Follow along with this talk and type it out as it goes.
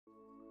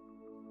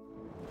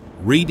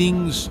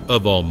Readings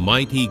of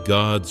Almighty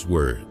God's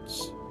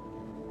Words.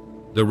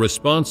 The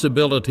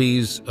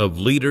responsibilities of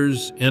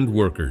leaders and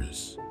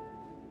workers.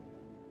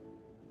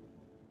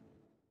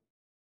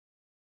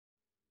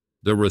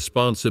 The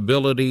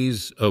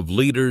responsibilities of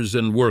leaders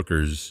and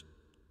workers.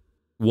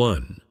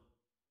 1.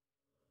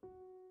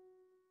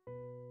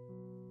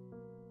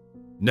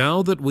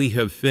 Now that we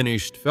have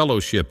finished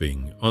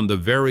fellowshipping on the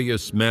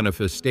various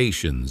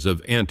manifestations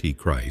of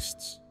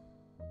Antichrists,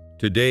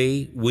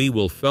 today we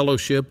will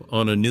fellowship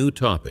on a new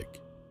topic: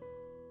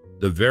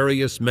 the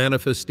various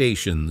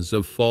manifestations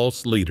of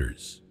false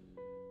leaders.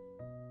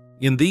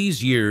 In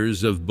these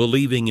years of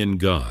believing in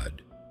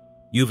God,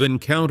 you've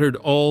encountered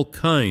all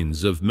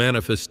kinds of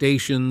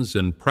manifestations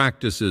and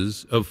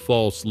practices of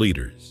false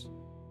leaders.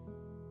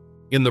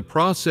 In the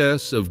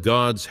process of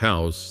God's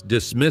house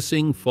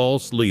dismissing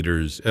false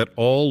leaders at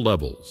all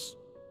levels,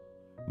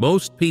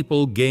 most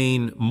people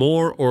gain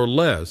more or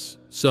less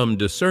some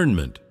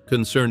discernment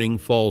concerning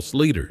false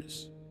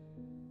leaders.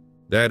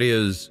 That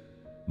is,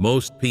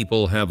 most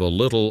people have a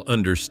little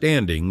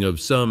understanding of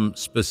some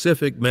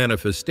specific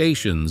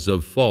manifestations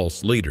of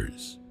false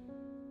leaders.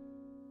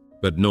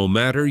 But no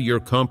matter your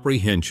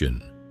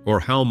comprehension or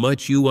how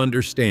much you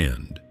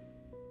understand,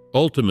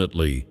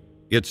 ultimately,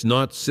 it's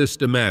not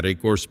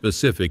systematic or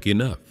specific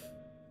enough.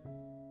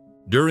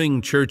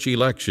 During church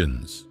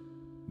elections,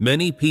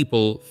 many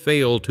people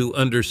fail to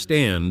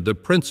understand the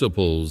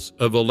principles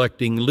of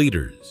electing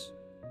leaders,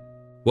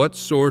 what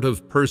sort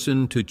of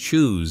person to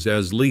choose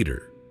as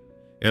leader,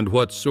 and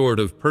what sort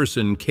of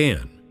person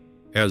can,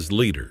 as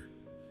leader,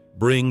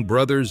 bring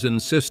brothers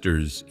and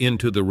sisters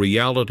into the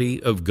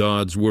reality of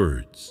God's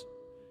words,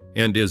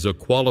 and is a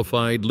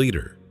qualified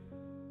leader.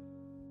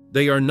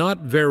 They are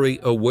not very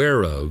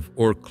aware of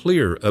or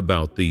clear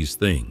about these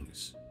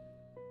things.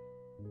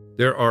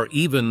 There are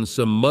even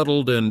some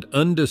muddled and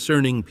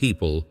undiscerning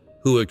people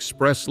who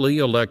expressly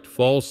elect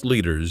false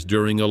leaders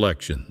during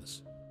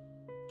elections,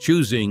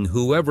 choosing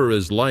whoever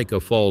is like a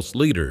false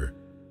leader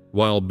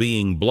while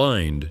being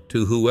blind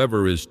to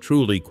whoever is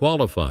truly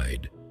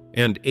qualified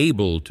and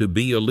able to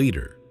be a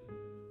leader,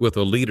 with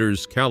a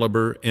leader's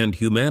caliber and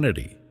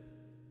humanity.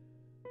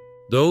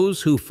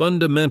 Those who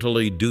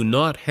fundamentally do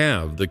not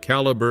have the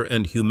caliber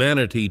and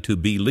humanity to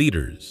be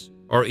leaders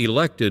are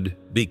elected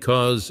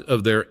because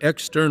of their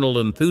external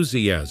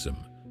enthusiasm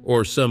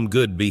or some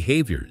good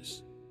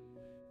behaviors,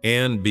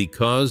 and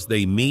because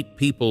they meet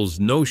people's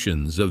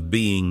notions of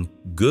being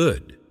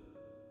good,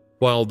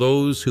 while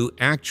those who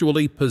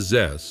actually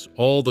possess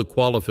all the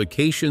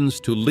qualifications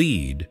to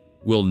lead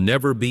will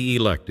never be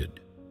elected.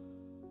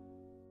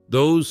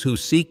 Those who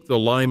seek the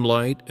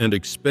limelight and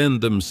expend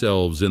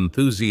themselves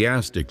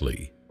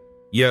enthusiastically,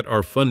 yet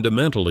are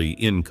fundamentally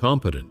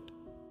incompetent,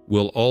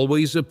 will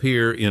always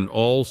appear in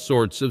all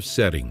sorts of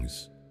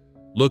settings,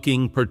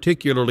 looking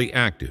particularly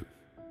active,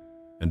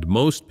 and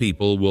most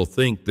people will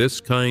think this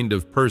kind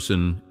of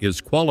person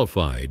is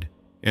qualified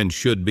and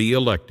should be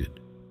elected.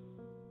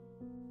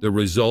 The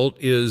result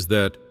is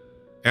that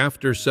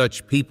after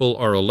such people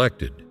are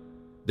elected,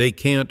 they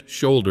can't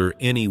shoulder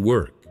any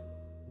work.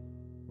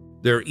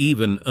 They're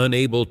even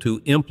unable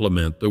to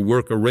implement the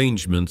work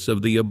arrangements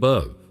of the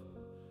above,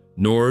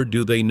 nor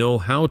do they know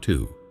how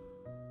to.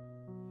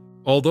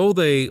 Although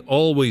they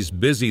always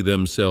busy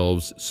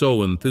themselves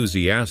so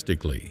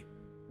enthusiastically,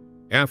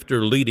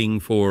 after leading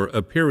for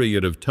a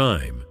period of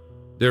time,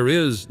 there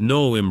is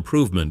no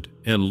improvement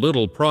and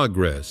little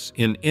progress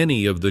in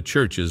any of the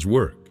church's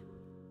work.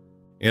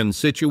 And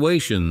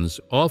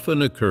situations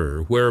often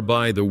occur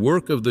whereby the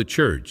work of the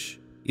church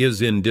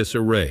is in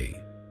disarray,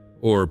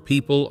 or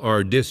people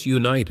are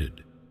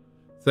disunited,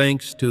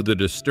 thanks to the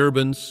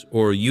disturbance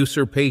or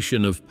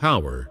usurpation of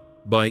power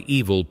by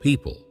evil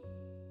people.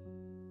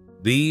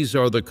 These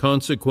are the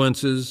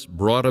consequences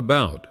brought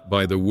about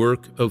by the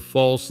work of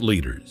false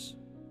leaders.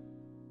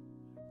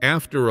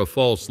 After a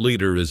false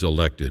leader is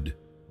elected,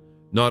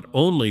 not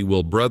only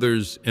will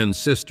brothers' and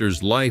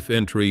sisters' life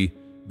entry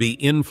be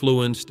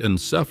influenced and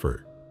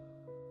suffer,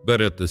 but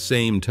at the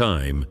same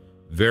time,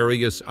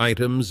 various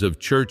items of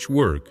church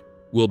work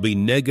will be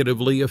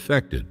negatively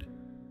affected,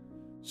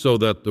 so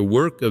that the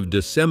work of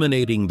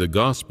disseminating the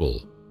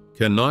gospel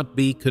cannot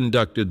be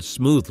conducted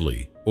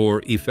smoothly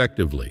or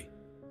effectively.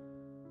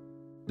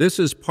 This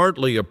is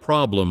partly a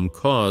problem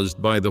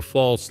caused by the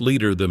false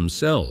leader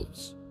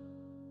themselves,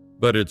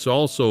 but it's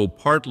also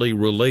partly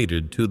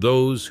related to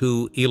those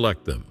who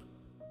elect them.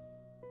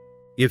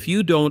 If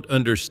you don't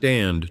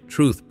understand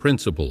truth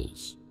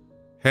principles,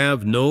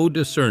 have no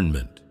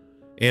discernment,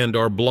 and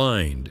are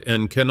blind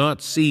and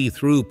cannot see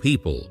through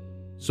people,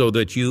 so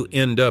that you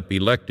end up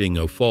electing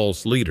a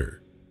false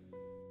leader,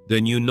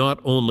 then you not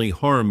only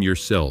harm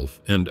yourself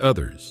and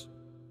others,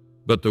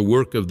 but the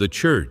work of the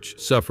church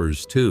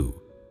suffers too.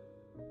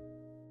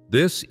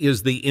 This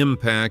is the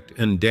impact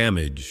and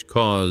damage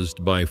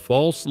caused by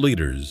false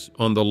leaders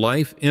on the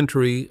life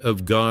entry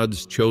of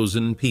God's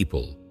chosen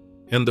people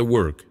and the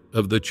work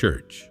of the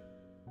church.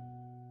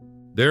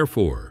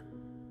 Therefore,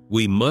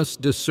 we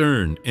must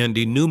discern and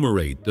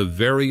enumerate the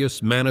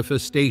various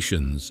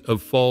manifestations of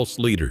false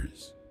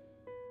leaders,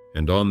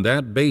 and on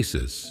that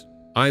basis,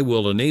 I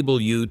will enable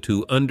you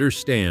to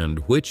understand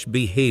which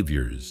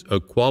behaviors a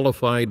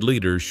qualified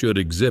leader should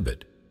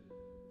exhibit,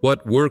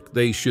 what work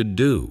they should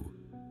do,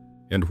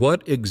 and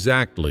what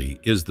exactly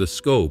is the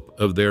scope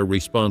of their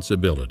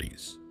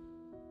responsibilities.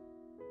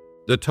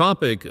 The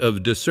topic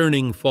of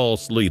discerning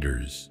false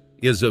leaders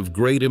is of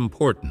great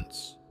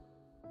importance,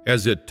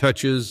 as it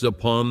touches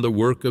upon the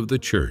work of the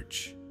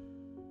church,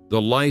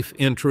 the life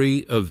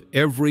entry of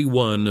every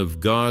one of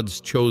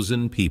God's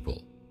chosen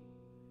people,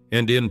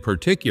 and in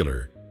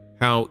particular,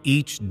 how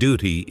each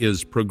duty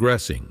is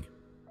progressing.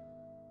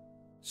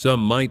 Some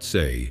might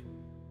say,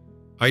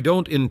 I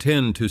don't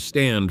intend to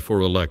stand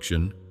for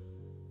election,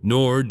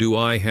 nor do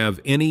I have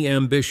any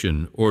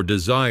ambition or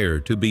desire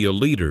to be a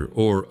leader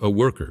or a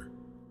worker.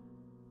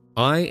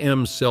 I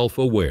am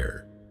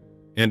self-aware,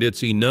 and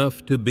it's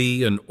enough to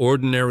be an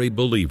ordinary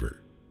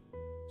believer.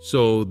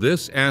 So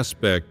this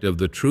aspect of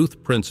the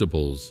truth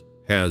principles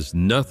has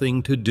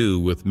nothing to do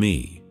with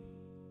me.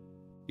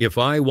 If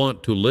I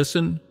want to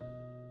listen,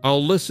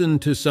 I'll listen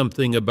to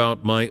something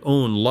about my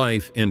own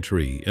life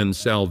entry and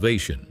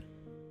salvation.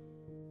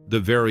 The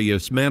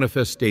various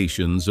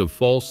manifestations of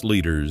false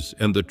leaders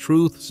and the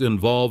truths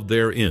involved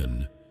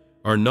therein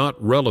are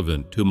not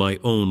relevant to my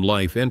own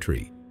life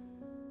entry,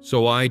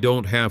 so I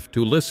don't have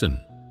to listen,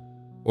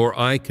 or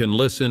I can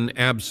listen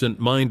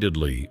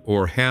absent-mindedly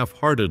or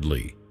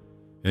half-heartedly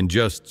and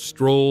just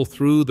stroll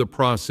through the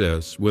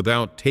process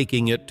without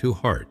taking it to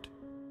heart.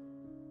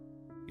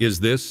 Is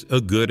this a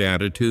good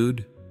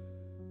attitude?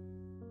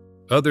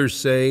 Others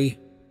say,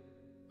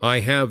 I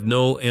have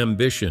no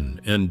ambition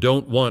and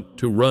don't want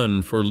to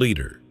run for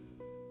leader.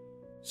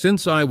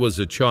 Since I was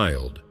a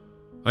child,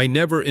 I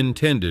never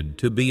intended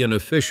to be an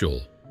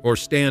official or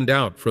stand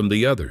out from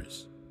the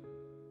others.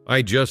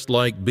 I just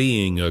like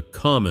being a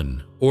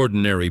common,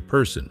 ordinary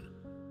person.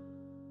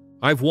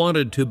 I've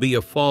wanted to be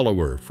a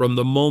follower from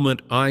the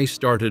moment I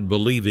started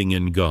believing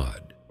in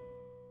God.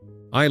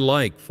 I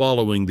like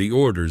following the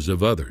orders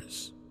of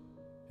others,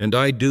 and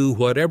I do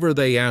whatever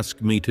they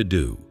ask me to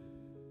do.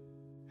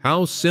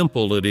 How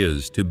simple it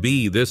is to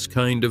be this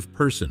kind of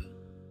person.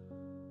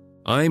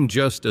 I'm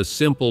just a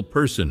simple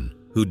person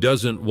who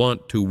doesn't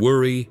want to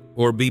worry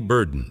or be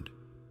burdened,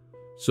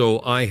 so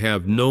I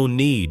have no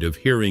need of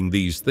hearing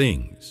these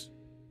things,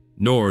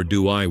 nor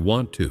do I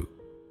want to.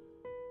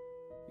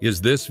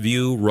 Is this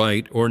view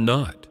right or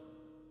not?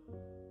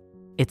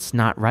 It's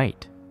not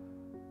right.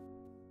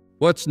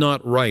 What's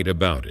not right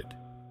about it?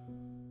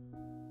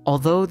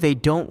 Although they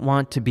don't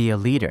want to be a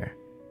leader,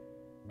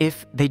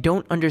 if they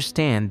don't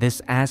understand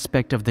this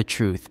aspect of the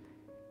truth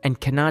and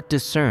cannot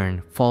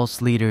discern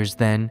false leaders,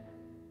 then,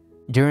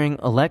 during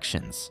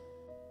elections,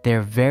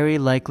 they're very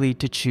likely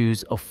to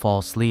choose a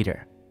false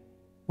leader,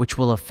 which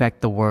will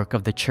affect the work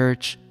of the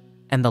church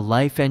and the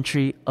life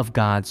entry of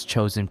God's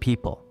chosen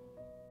people.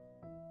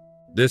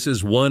 This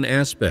is one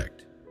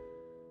aspect.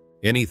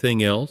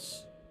 Anything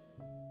else?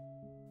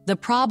 The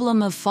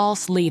problem of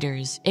false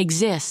leaders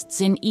exists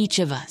in each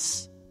of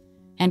us,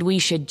 and we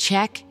should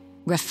check,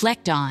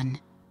 reflect on,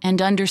 and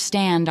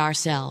understand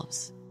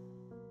ourselves.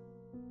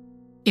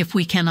 If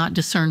we cannot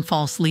discern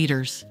false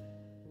leaders,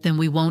 then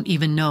we won't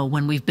even know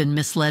when we've been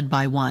misled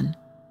by one,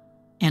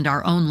 and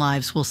our own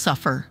lives will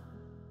suffer.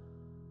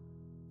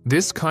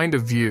 This kind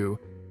of view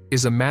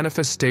is a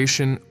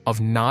manifestation of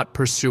not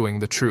pursuing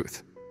the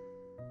truth.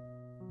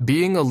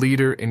 Being a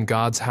leader in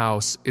God's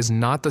house is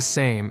not the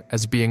same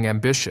as being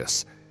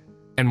ambitious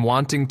and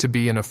wanting to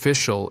be an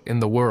official in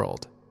the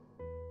world.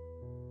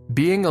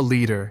 Being a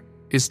leader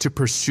is to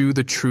pursue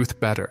the truth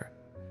better,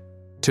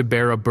 to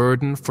bear a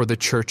burden for the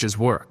church's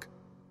work,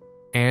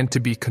 and to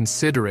be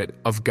considerate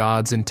of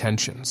God's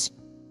intentions.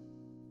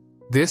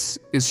 This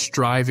is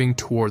striving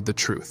toward the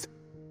truth.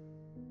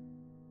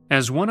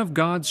 As one of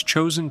God's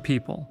chosen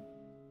people,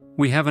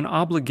 we have an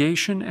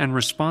obligation and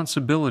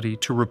responsibility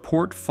to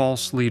report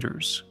false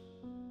leaders.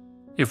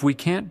 If we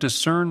can't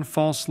discern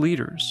false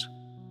leaders,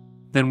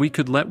 then we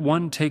could let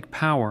one take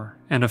power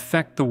and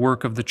affect the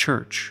work of the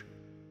church.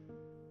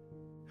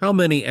 How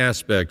many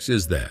aspects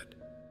is that?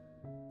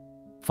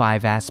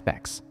 5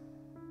 aspects.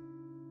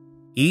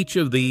 Each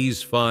of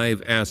these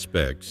 5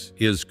 aspects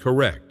is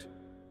correct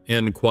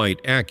and quite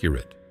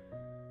accurate.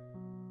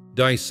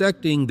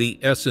 Dissecting the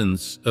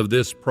essence of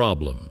this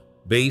problem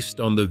based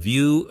on the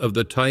view of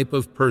the type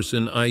of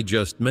person I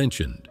just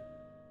mentioned,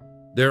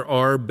 there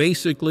are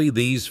basically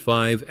these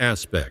 5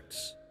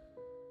 aspects.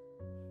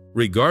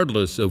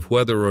 Regardless of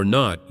whether or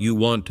not you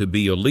want to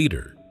be a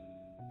leader,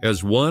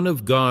 as one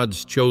of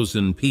God's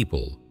chosen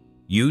people,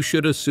 you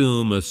should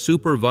assume a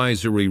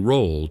supervisory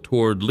role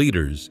toward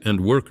leaders and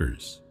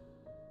workers.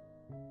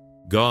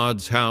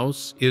 God's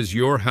house is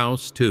your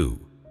house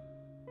too,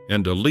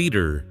 and a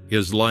leader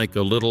is like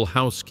a little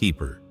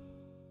housekeeper.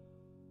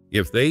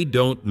 If they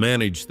don't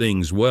manage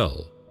things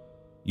well,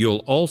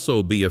 you'll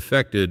also be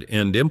affected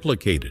and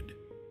implicated.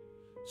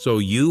 So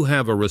you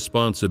have a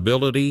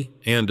responsibility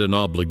and an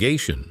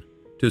obligation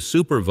to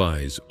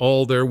supervise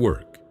all their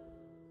work.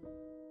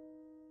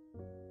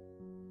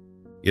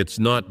 It's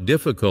not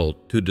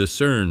difficult to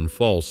discern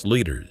false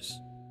leaders.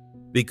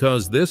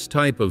 because this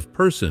type of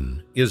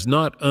person is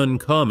not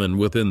uncommon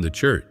within the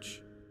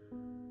church.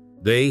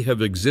 They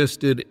have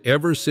existed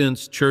ever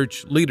since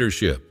church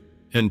leadership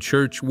and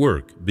church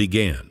work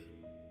began.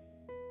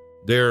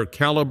 Their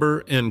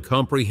caliber and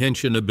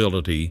comprehension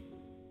ability,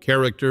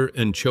 character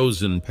and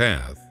chosen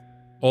path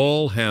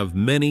all have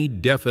many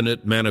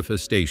definite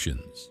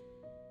manifestations.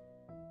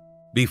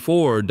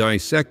 Before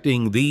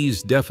dissecting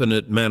these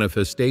definite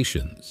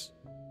manifestations,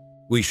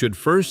 we should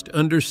first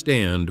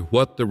understand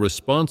what the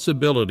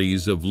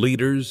responsibilities of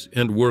leaders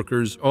and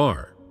workers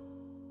are,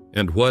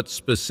 and what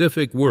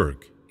specific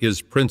work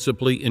is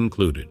principally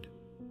included.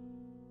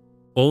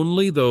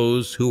 Only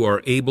those who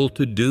are able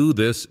to do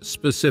this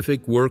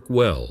specific work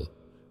well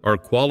are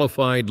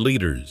qualified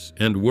leaders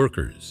and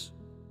workers.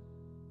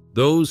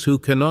 Those who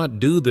cannot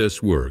do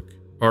this work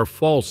are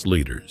false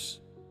leaders.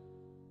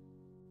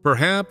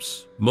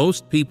 Perhaps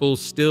most people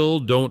still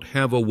don't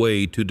have a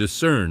way to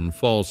discern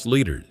false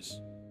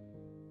leaders,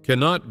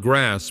 cannot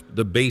grasp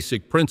the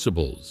basic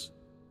principles,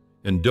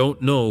 and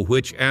don't know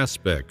which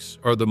aspects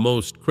are the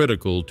most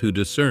critical to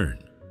discern.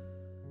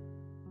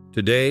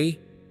 Today,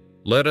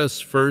 let us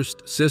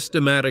first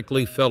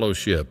systematically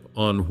fellowship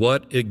on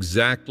what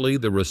exactly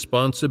the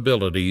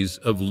responsibilities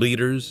of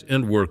leaders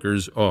and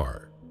workers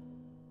are,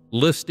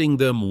 listing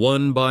them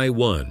one by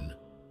one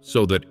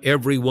so that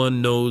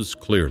everyone knows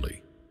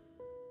clearly.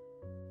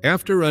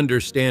 After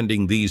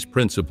understanding these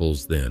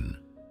principles, then,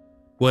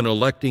 when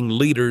electing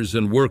leaders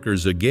and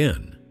workers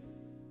again,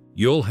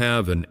 you'll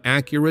have an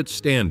accurate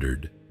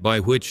standard by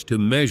which to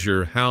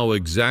measure how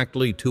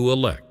exactly to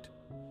elect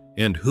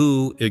and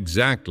who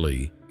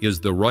exactly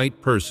is the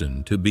right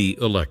person to be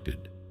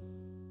elected.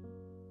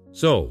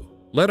 So,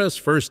 let us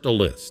first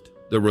list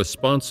the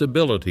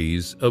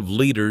responsibilities of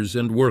leaders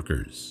and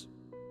workers.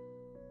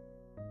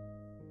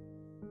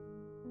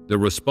 The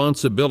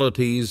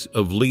responsibilities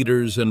of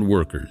leaders and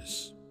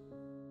workers.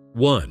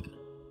 1.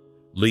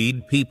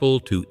 Lead people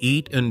to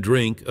eat and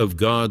drink of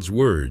God's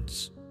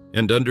words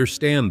and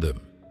understand them,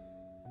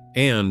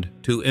 and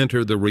to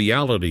enter the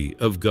reality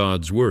of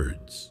God's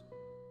words.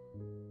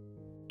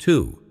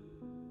 2.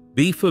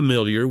 Be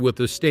familiar with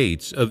the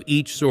states of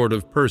each sort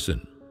of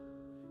person,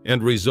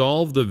 and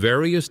resolve the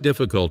various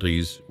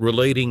difficulties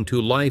relating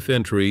to life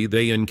entry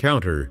they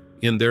encounter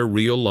in their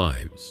real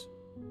lives.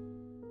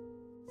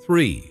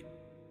 3.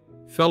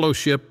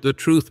 Fellowship the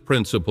truth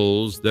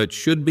principles that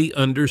should be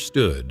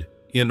understood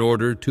in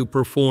order to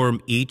perform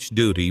each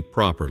duty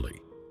properly.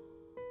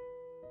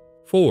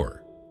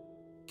 4.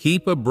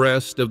 Keep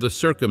abreast of the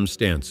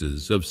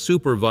circumstances of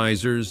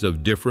supervisors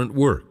of different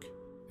work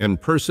and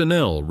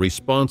personnel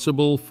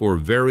responsible for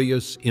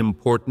various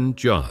important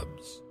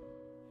jobs,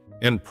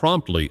 and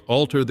promptly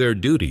alter their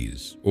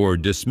duties or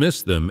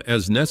dismiss them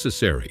as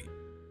necessary,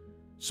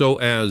 so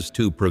as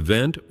to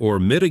prevent or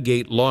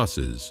mitigate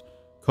losses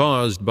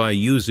caused by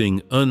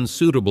using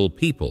unsuitable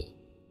people,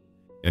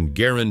 and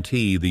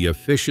guarantee the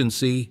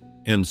efficiency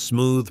and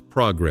smooth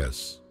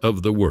progress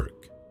of the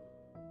work.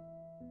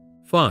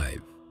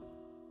 5.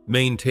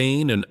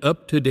 Maintain an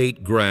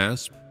up-to-date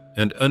grasp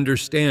and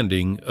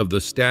understanding of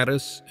the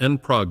status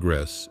and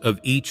progress of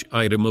each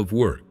item of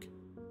work,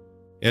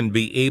 and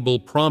be able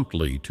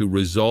promptly to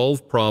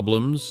resolve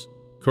problems,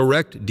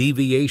 correct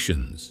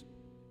deviations,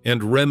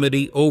 and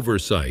remedy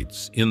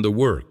oversights in the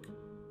work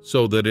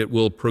so that it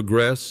will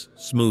progress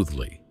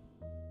smoothly.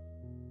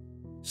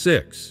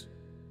 6.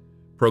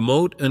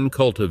 Promote and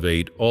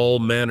cultivate all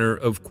manner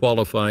of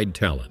qualified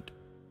talent,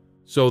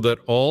 so that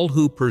all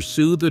who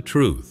pursue the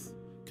truth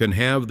can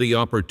have the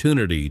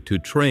opportunity to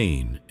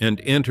train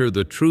and enter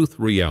the truth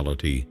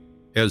reality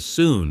as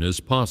soon as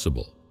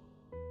possible.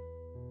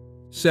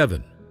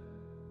 7.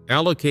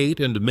 Allocate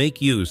and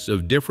make use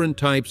of different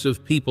types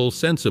of people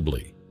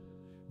sensibly,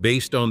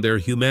 based on their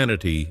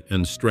humanity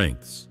and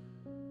strengths,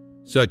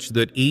 such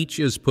that each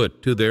is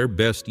put to their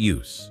best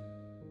use.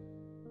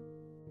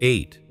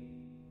 8.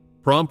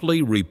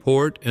 Promptly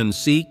report and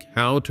seek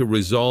how to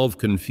resolve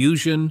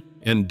confusion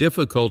and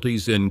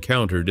difficulties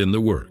encountered in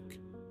the work.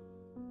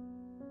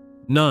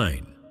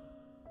 9.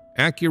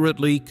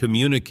 Accurately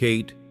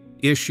communicate,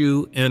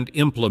 issue, and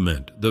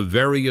implement the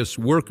various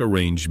work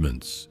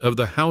arrangements of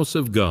the house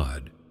of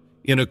God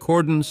in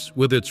accordance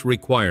with its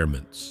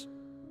requirements,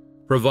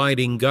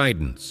 providing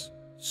guidance,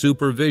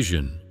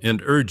 supervision,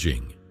 and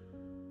urging,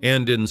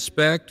 and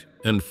inspect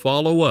and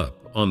follow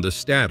up on the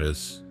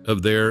status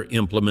of their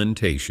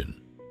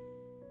implementation.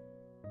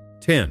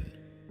 10.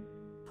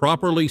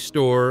 Properly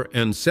store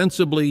and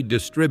sensibly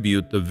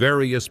distribute the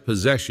various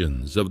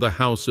possessions of the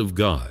house of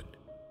God,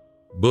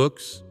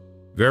 books,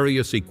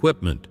 various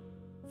equipment,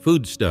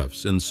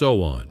 foodstuffs, and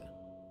so on,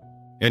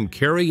 and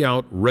carry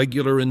out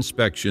regular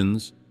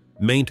inspections,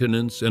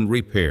 maintenance, and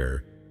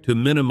repair to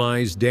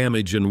minimize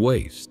damage and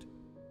waste.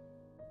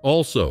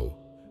 Also,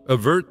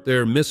 avert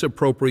their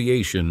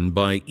misappropriation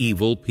by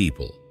evil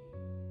people.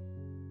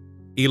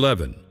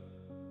 11.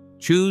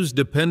 Choose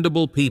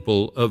dependable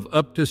people of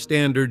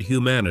up-to-standard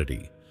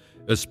humanity,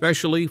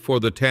 especially for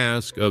the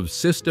task of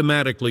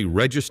systematically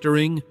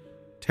registering,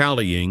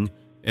 tallying,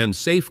 and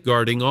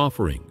safeguarding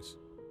offerings.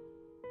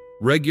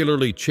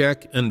 Regularly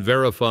check and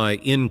verify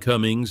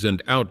incomings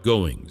and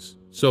outgoings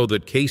so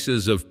that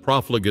cases of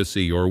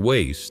profligacy or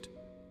waste,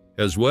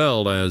 as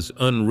well as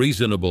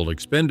unreasonable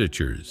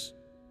expenditures,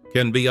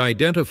 can be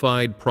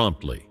identified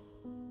promptly.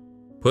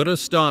 Put a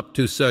stop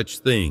to such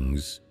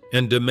things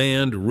and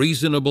demand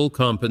reasonable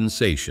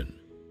compensation.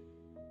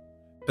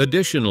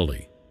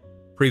 Additionally,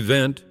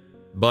 prevent,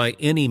 by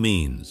any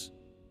means,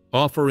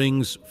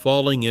 offerings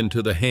falling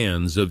into the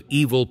hands of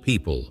evil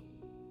people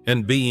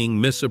and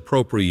being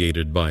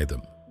misappropriated by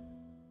them.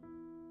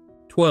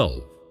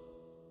 12.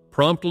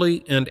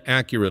 Promptly and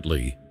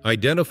accurately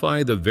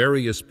identify the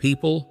various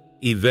people,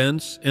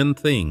 events, and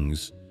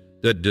things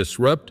that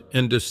disrupt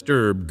and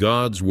disturb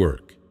God's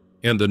work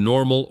and the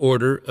normal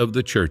order of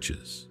the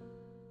churches.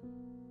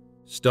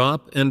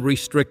 Stop and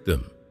restrict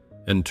them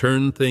and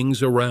turn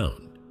things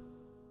around.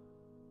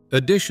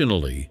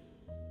 Additionally,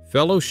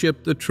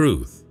 fellowship the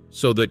truth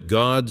so that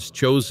God's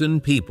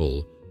chosen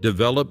people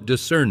develop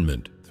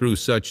discernment through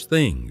such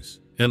things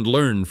and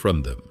learn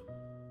from them.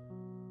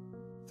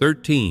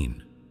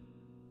 13.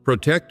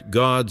 Protect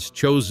God's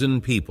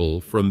chosen people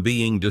from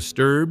being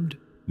disturbed,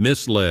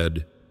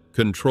 misled,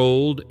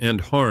 controlled, and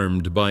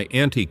harmed by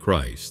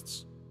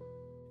antichrists,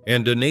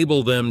 and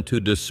enable them to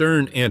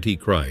discern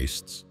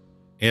antichrists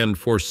and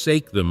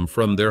forsake them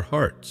from their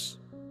hearts.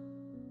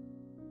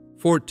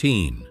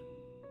 14.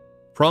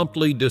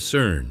 Promptly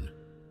discern,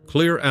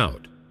 clear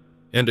out,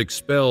 and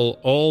expel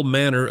all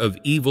manner of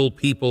evil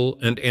people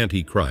and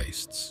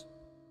antichrists.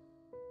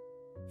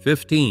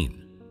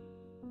 15.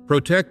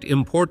 Protect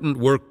important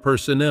work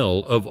personnel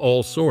of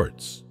all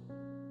sorts,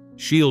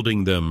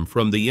 shielding them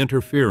from the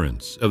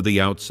interference of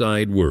the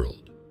outside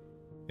world,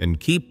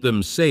 and keep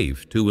them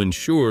safe to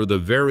ensure the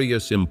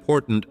various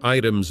important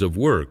items of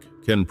work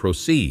can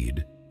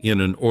proceed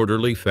in an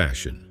orderly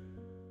fashion.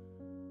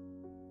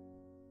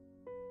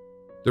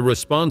 The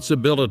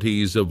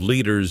responsibilities of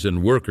leaders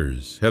and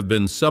workers have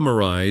been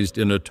summarized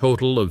in a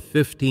total of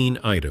 15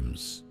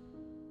 items,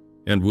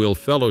 and we'll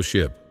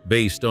fellowship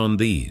based on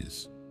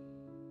these.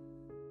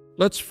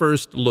 Let's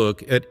first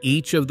look at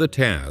each of the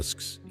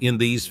tasks in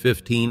these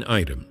 15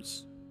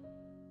 items.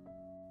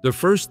 The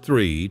first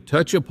three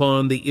touch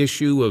upon the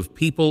issue of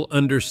people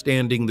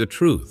understanding the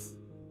truth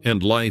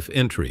and life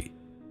entry.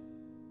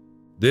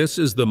 This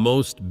is the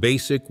most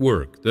basic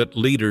work that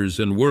leaders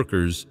and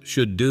workers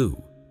should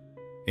do,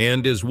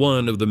 and is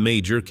one of the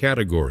major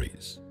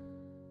categories.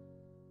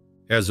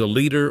 As a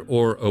leader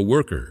or a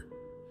worker,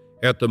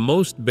 at the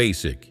most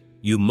basic,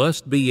 you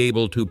must be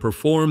able to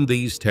perform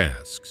these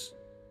tasks,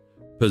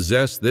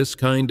 possess this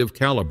kind of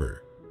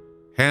caliber,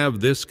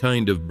 have this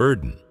kind of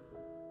burden,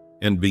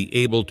 and be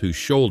able to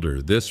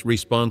shoulder this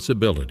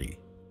responsibility.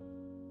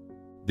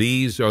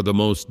 These are the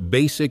most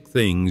basic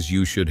things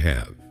you should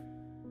have.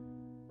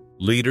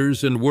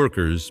 Leaders and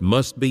workers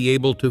must be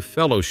able to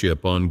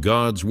fellowship on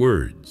God's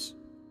words.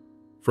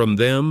 From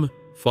them,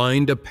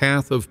 find a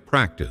path of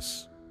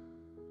practice.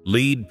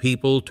 Lead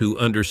people to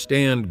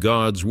understand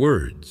God's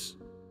words,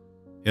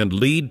 and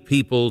lead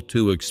people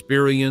to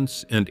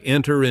experience and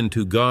enter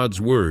into God's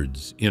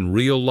words in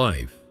real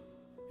life,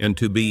 and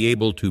to be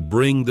able to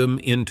bring them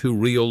into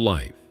real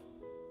life,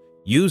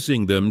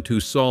 using them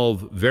to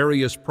solve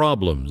various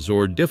problems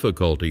or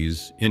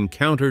difficulties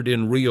encountered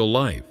in real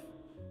life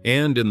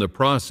and in the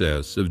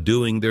process of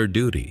doing their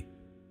duty.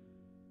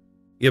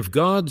 If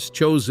God's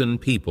chosen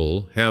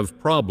people have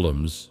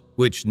problems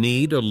which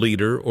need a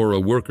leader or a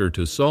worker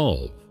to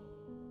solve,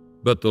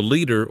 but the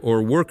leader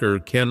or worker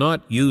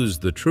cannot use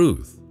the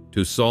truth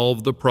to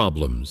solve the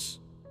problems,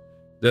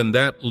 then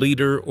that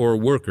leader or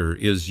worker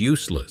is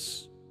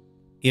useless,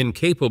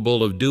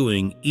 incapable of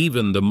doing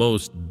even the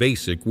most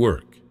basic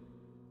work.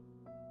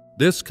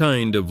 This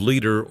kind of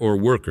leader or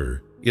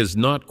worker is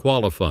not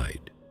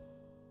qualified.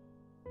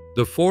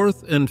 The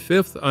fourth and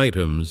fifth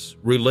items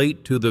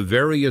relate to the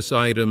various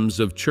items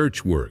of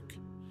church work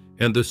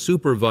and the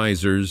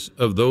supervisors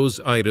of those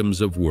items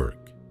of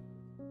work.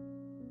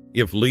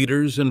 If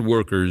leaders and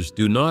workers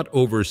do not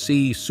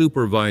oversee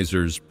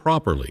supervisors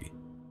properly,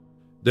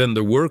 then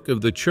the work of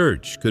the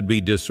church could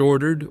be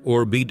disordered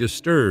or be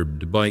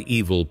disturbed by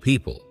evil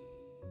people.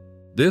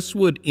 This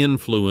would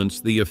influence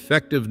the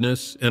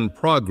effectiveness and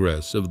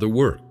progress of the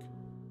work,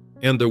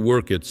 and the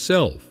work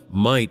itself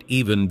might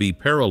even be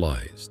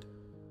paralyzed.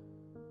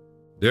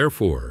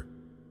 Therefore,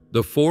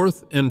 the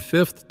fourth and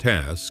fifth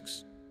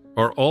tasks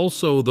are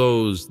also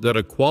those that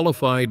a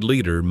qualified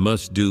leader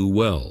must do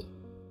well.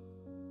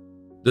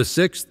 The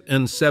sixth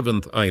and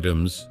seventh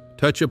items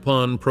touch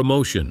upon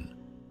promotion,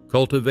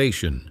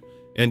 cultivation,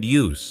 and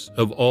use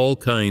of all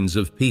kinds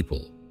of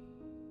people.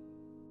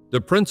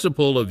 The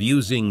principle of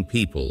using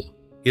people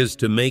is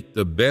to make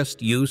the best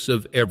use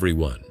of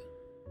everyone,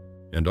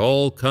 and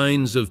all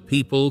kinds of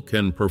people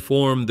can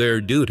perform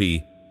their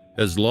duty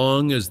as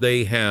long as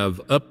they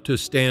have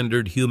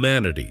up-to-standard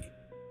humanity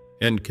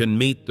and can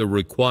meet the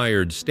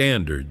required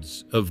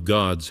standards of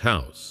God's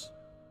house.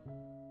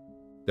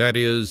 That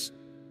is,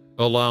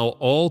 allow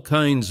all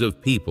kinds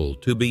of people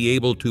to be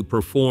able to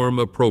perform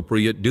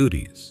appropriate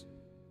duties.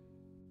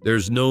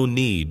 There's no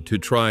need to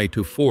try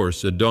to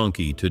force a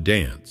donkey to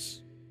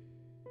dance.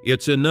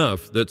 It's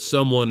enough that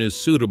someone is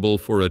suitable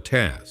for a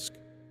task,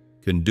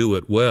 can do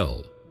it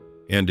well,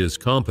 and is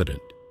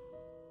competent.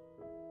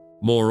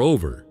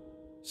 Moreover,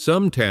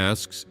 some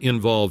tasks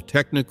involve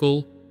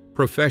technical,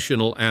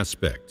 professional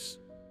aspects,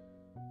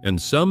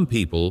 and some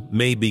people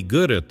may be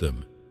good at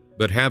them,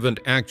 but haven't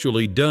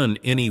actually done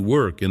any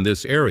work in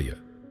this area,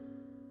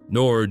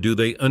 nor do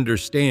they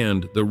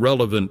understand the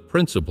relevant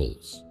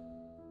principles.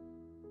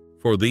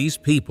 For these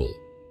people,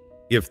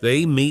 if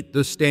they meet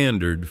the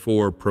standard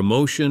for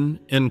promotion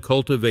and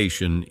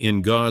cultivation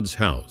in God's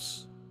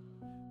house,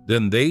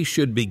 then they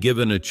should be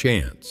given a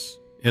chance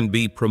and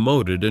be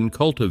promoted and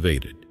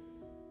cultivated,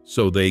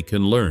 so they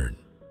can learn.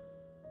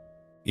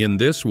 In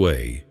this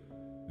way,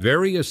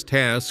 various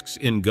tasks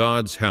in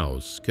God's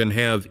house can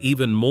have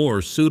even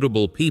more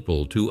suitable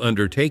people to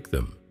undertake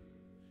them,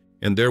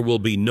 and there will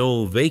be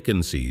no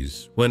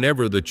vacancies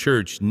whenever the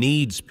church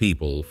needs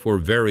people for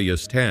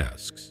various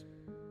tasks.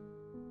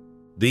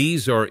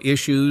 These are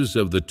issues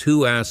of the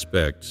two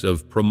aspects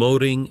of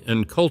promoting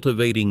and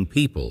cultivating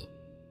people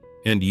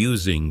and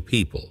using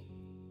people.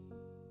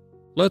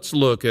 Let's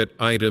look at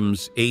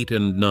items 8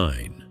 and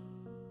 9.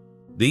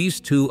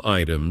 These two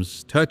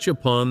items touch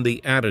upon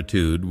the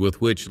attitude with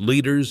which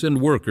leaders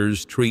and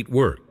workers treat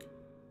work.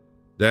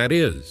 That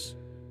is,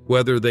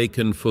 whether they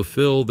can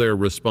fulfill their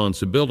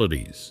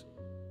responsibilities,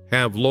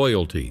 have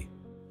loyalty,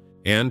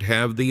 and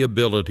have the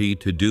ability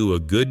to do a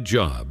good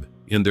job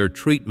in their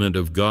treatment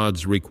of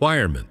God's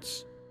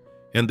requirements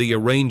and the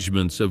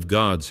arrangements of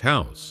God's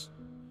house,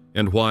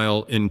 and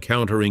while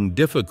encountering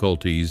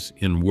difficulties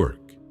in work.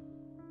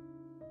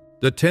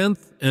 The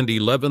 10th and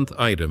 11th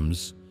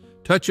items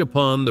touch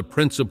upon the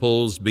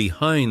principles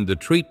behind the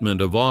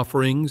treatment of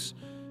offerings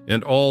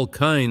and all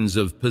kinds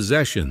of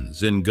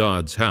possessions in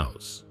God's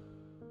house.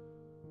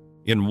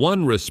 In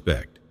one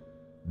respect,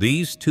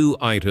 these two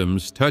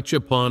items touch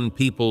upon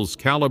people's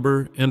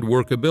caliber and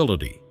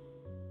workability,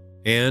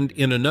 and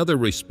in another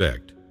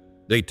respect,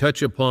 they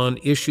touch upon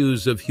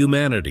issues of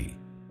humanity,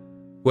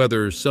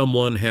 whether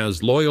someone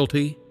has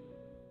loyalty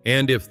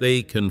and if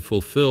they can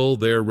fulfill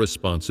their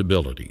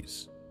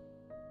responsibilities.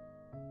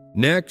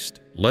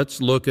 Next,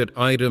 let's look at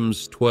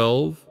items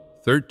 12,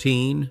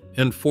 13,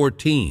 and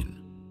 14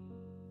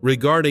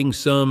 regarding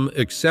some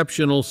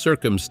exceptional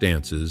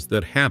circumstances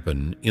that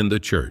happen in the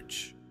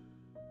church.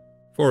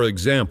 For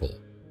example,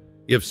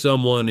 if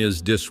someone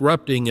is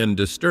disrupting and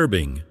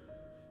disturbing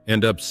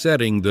and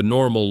upsetting the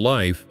normal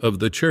life of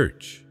the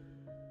church.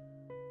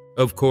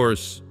 Of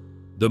course,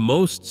 the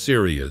most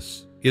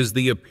serious is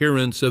the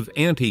appearance of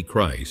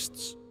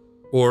antichrists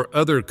or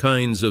other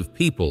kinds of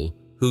people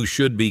who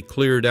should be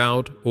cleared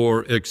out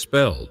or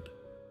expelled.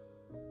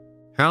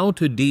 How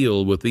to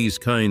deal with these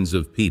kinds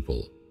of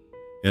people,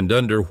 and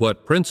under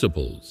what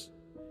principles,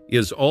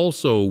 is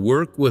also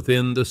work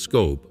within the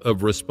scope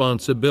of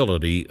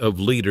responsibility of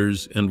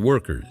leaders and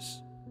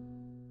workers.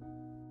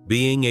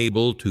 Being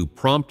able to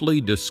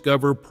promptly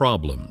discover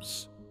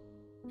problems,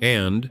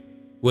 and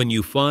when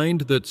you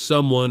find that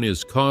someone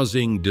is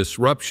causing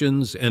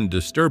disruptions and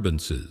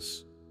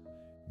disturbances,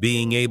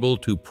 being able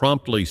to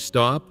promptly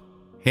stop,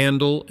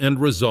 handle, and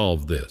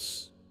resolve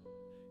this,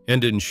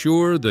 and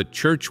ensure that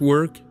church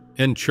work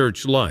and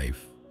church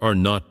life are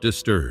not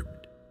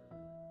disturbed.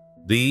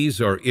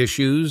 These are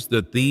issues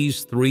that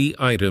these three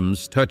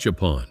items touch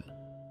upon.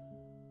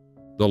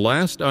 The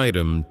last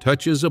item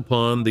touches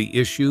upon the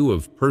issue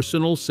of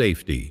personal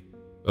safety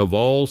of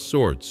all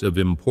sorts of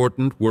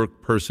important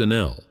work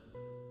personnel,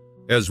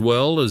 as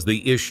well as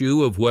the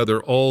issue of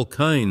whether all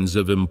kinds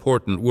of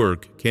important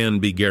work can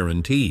be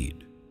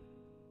guaranteed.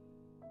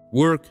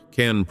 Work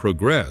can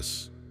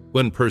progress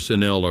when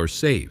personnel are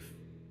safe,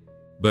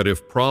 but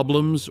if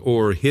problems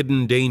or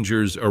hidden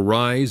dangers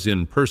arise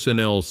in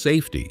personnel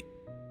safety,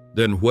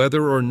 then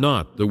whether or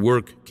not the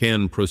work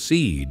can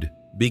proceed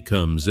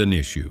becomes an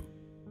issue.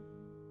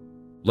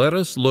 Let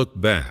us look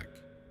back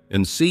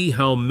and see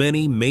how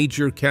many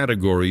major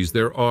categories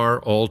there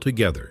are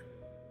altogether.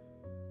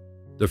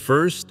 The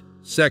first,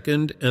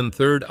 second, and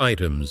third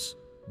items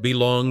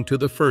belong to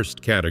the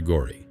first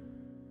category,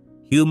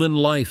 human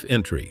life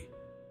entry.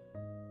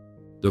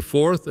 The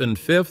fourth and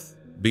fifth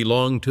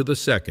belong to the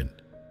second,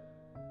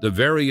 the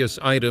various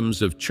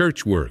items of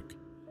church work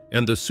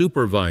and the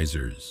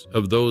supervisors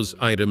of those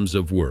items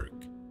of work.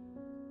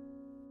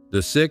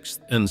 The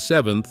sixth and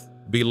seventh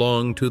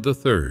belong to the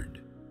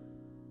third,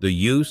 the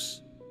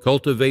use,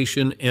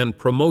 cultivation, and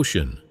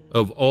promotion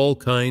of all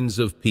kinds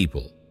of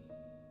people.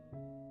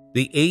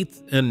 The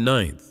eighth and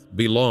ninth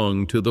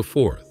belong to the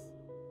fourth,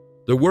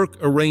 the work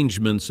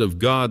arrangements of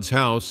God's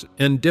house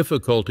and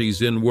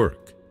difficulties in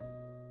work.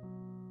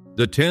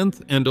 The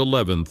 10th and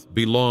 11th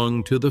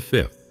belong to the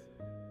fifth,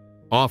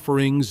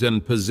 offerings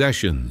and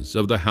possessions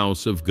of the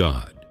house of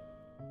God.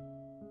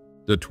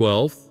 The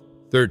 12th,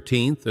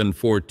 13th, and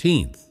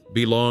 14th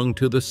belong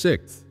to the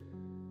sixth,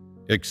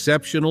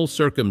 exceptional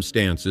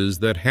circumstances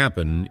that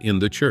happen in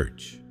the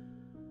church.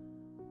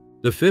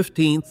 The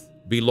 15th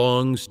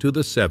belongs to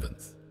the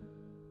seventh,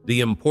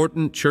 the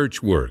important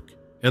church work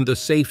and the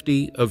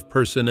safety of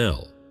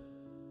personnel.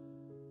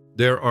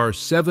 There are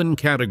 7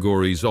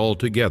 categories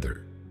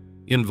altogether,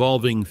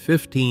 involving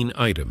 15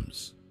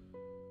 items.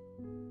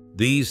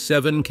 These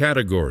 7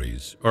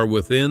 categories are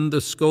within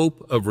the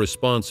scope of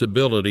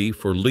responsibility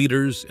for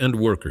leaders and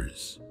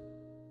workers,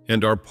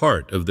 and are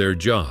part of their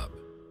job.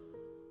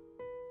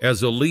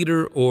 As a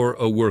leader or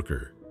a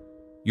worker,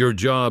 your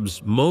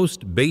job's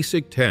most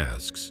basic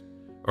tasks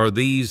are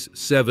these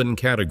 7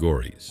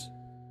 categories.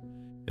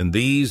 And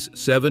these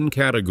 7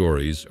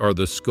 categories are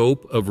the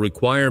scope of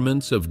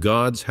requirements of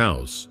God's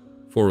house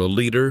for a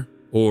leader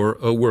or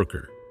a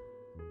worker.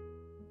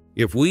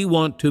 If we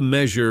want to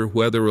measure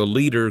whether a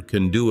leader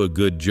can do a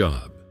good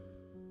job,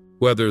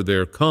 whether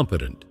they're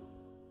competent,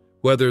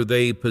 whether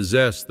they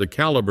possess the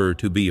caliber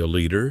to be a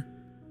leader,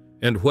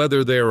 and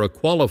whether they're a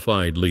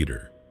qualified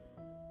leader,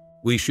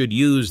 we should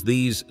use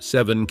these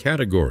 7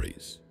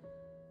 categories.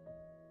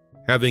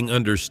 Having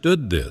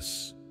understood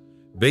this,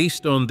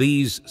 based on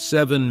these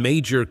 7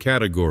 major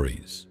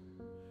categories,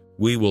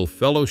 we will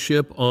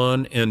fellowship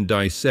on and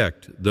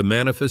dissect the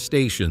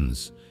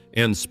manifestations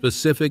and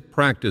specific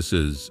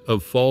practices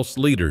of false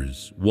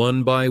leaders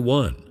one by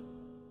one,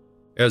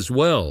 as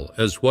well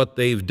as what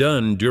they've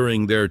done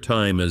during their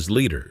time as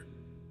leader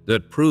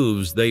that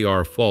proves they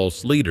are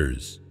false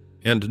leaders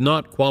and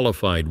not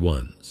qualified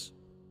ones.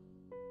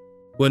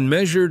 When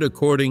measured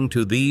according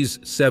to these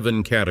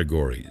 7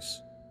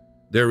 categories,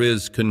 there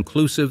is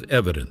conclusive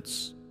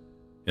evidence,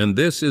 and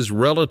this is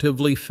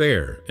relatively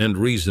fair and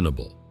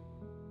reasonable.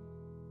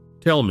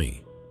 Tell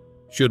me,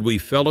 should we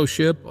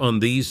fellowship on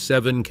these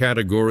 7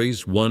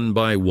 categories one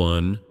by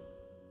one,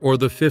 or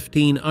the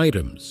 15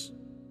 items?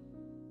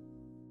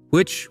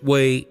 Which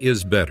way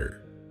is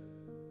better?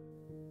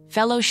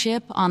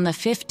 Fellowship on the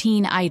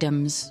 15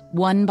 items,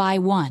 one by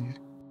one.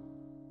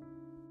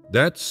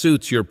 That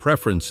suits your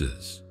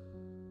preferences.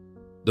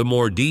 The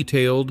more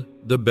detailed,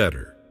 the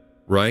better,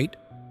 right?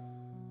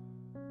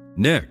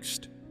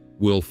 Next,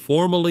 we'll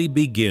formally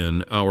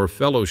begin our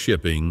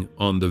fellowshipping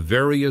on the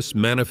various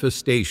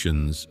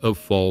manifestations of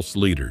false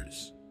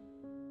leaders.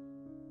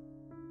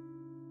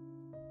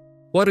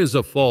 What is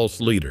a false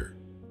leader?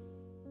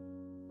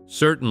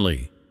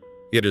 Certainly,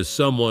 it is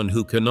someone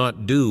who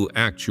cannot do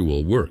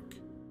actual work,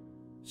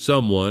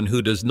 someone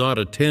who does not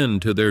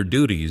attend to their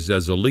duties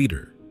as a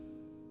leader.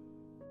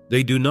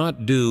 They do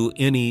not do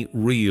any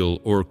real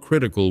or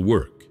critical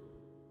work.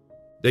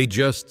 They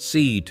just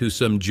see to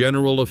some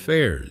general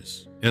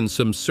affairs and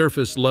some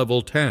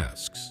surface-level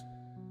tasks,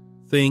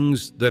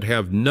 things that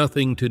have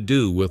nothing to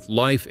do with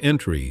life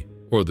entry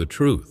or the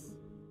truth.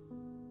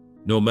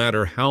 No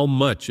matter how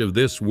much of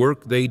this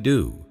work they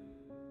do,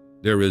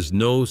 there is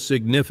no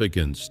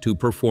significance to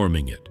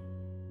performing it.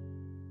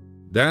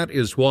 That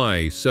is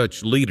why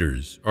such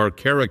leaders are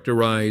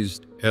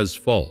characterized as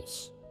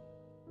false.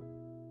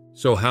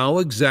 So how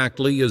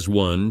exactly is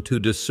one to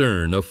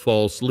discern a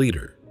false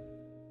leader?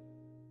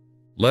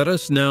 Let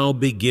us now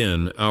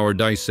begin our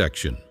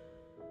dissection.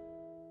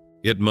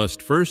 It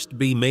must first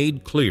be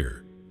made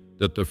clear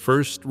that the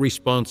first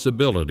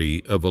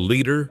responsibility of a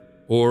leader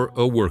or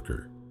a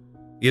worker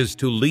is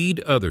to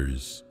lead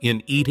others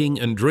in eating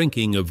and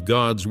drinking of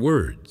God's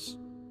words,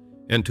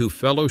 and to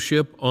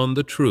fellowship on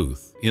the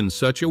truth in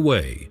such a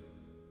way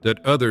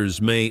that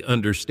others may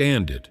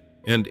understand it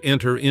and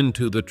enter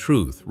into the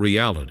truth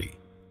reality.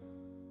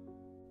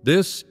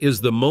 This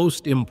is the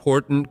most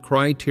important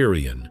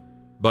criterion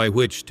by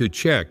which to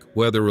check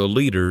whether a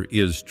leader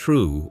is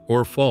true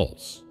or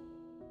false.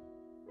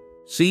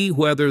 See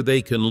whether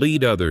they can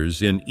lead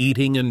others in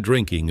eating and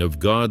drinking of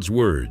God's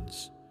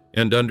words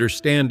and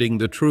understanding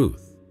the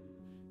truth,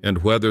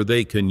 and whether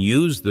they can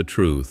use the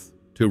truth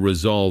to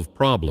resolve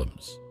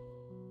problems.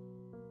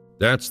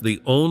 That's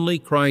the only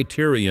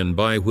criterion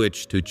by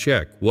which to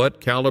check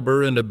what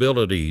caliber and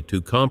ability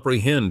to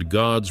comprehend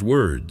God's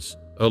words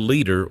a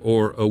leader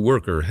or a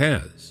worker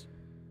has,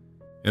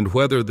 and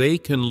whether they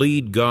can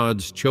lead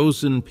God's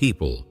chosen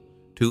people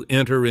to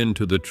enter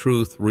into the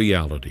truth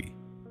reality.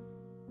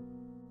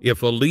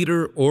 If a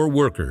leader or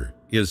worker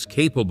is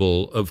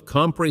capable of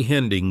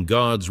comprehending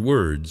God's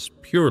words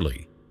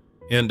purely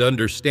and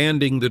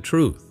understanding the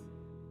truth,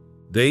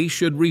 they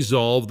should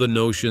resolve the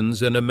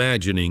notions and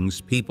imaginings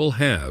people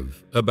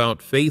have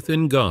about faith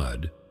in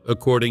God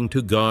according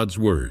to God's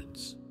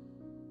words,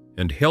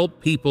 and help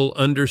people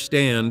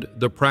understand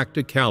the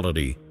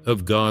practicality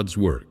of God's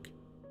work.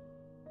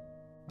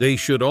 They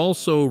should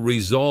also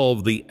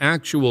resolve the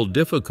actual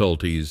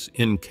difficulties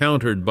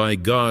encountered by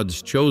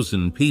God's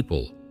chosen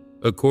people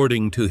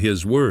according to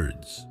His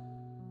words,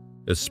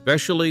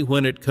 especially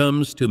when it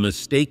comes to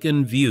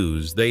mistaken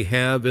views they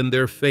have in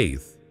their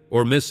faith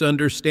or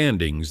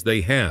misunderstandings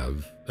they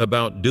have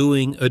about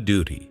doing a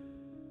duty.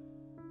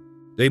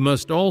 They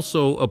must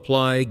also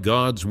apply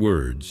God's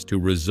words to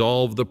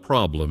resolve the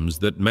problems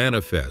that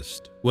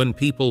manifest when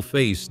people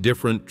face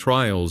different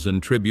trials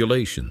and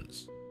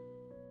tribulations,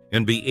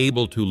 and be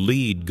able to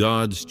lead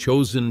God's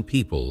chosen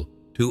people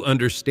to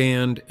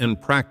understand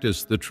and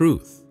practice the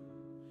truth,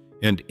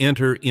 and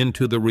enter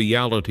into the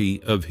reality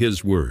of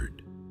His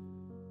Word.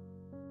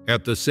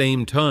 At the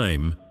same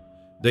time,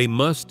 they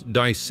must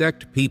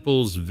dissect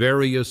people's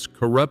various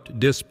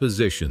corrupt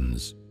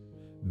dispositions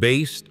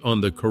based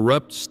on the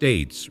corrupt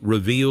states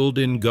revealed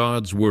in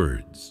God's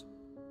words,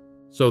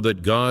 so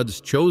that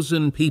God's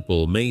chosen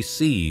people may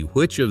see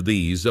which of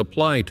these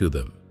apply to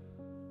them,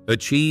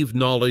 achieve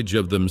knowledge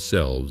of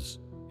themselves,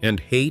 and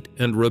hate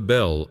and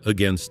rebel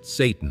against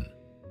Satan,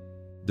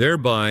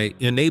 thereby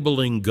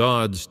enabling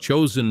God's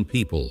chosen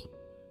people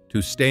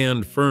to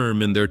stand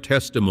firm in their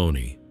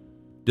testimony,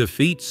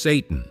 defeat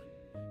Satan,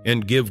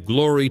 and give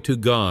glory to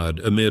God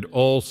amid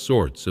all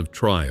sorts of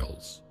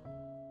trials.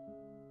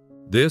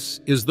 This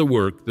is the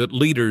work that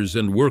leaders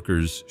and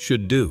workers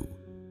should do.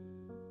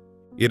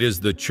 It is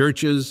the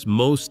church's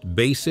most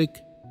basic,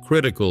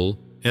 critical,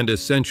 and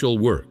essential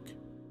work.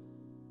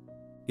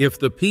 If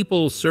the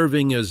people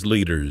serving as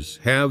leaders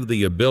have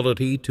the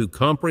ability to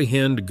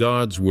comprehend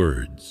God's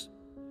words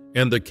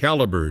and the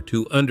caliber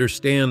to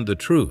understand the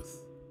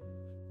truth,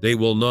 they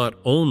will not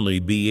only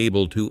be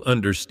able to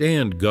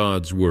understand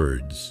God's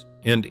words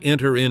and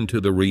enter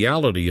into the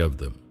reality of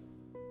them,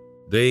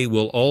 they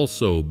will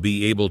also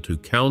be able to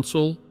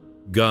counsel,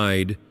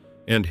 guide,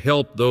 and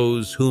help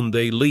those whom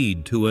they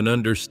lead to an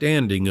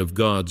understanding of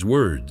God's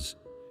words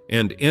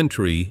and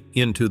entry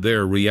into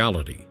their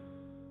reality.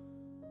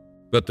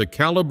 But the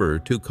caliber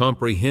to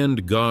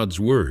comprehend God's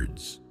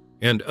words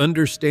and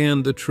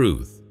understand the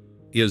truth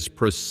is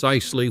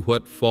precisely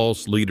what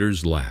false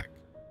leaders lack.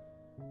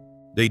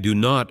 They do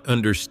not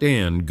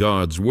understand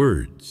God's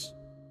words.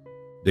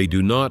 They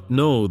do not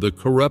know the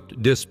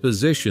corrupt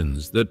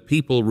dispositions that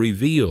people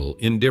reveal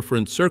in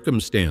different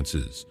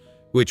circumstances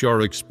which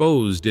are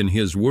exposed in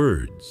His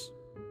words,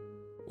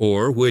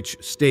 or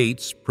which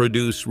states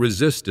produce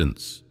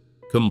resistance,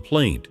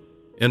 complaint,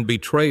 and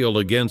betrayal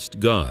against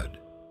God,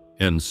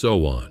 and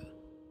so on.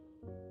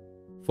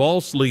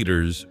 False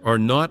leaders are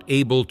not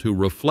able to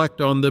reflect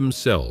on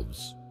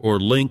themselves or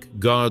link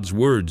God's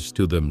words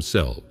to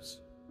themselves.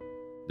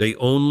 They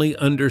only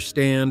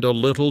understand a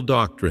little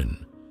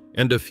doctrine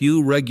and a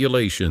few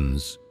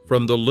regulations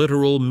from the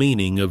literal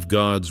meaning of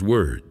God's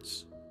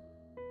words.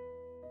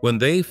 When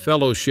they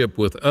fellowship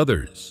with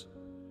others,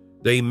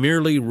 they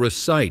merely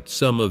recite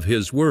some of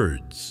His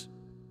words,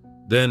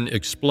 then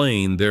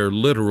explain their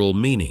literal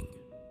meaning.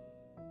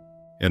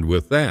 And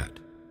with that,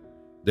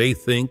 they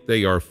think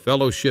they are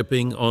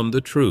fellowshipping on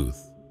the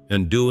truth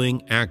and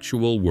doing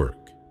actual work.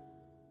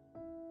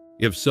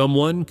 If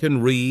someone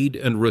can read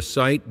and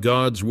recite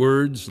God's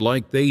words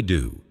like they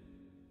do,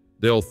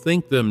 they'll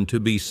think them to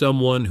be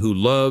someone who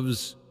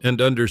loves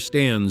and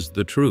understands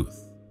the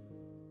truth.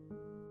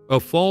 A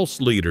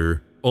false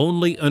leader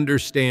only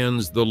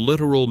understands the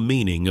literal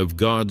meaning of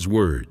God's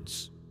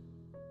words.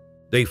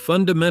 They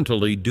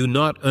fundamentally do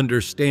not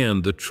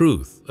understand the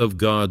truth of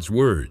God's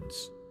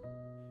words,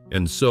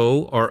 and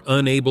so are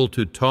unable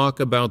to talk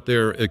about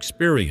their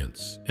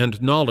experience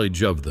and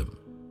knowledge of them.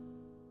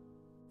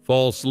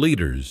 False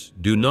leaders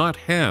do not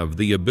have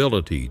the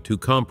ability to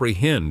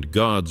comprehend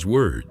God's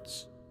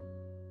words.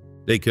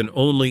 They can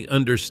only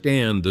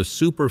understand the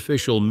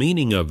superficial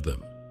meaning of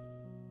them,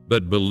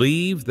 but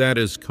believe that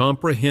is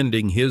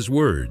comprehending His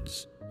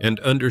words and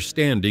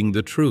understanding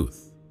the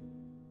truth.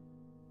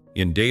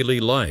 In daily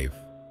life,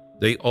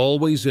 they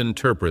always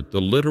interpret the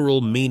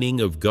literal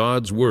meaning of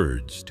God's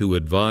words to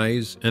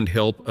advise and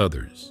help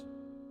others,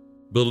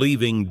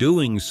 believing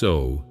doing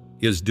so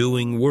is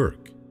doing work,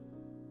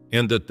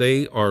 and that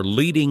they are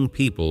leading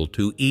people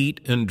to eat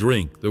and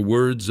drink the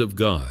words of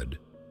God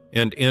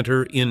and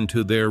enter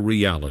into their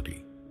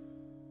reality.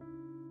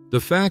 The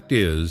fact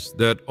is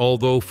that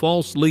although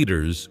false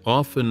leaders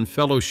often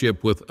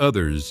fellowship with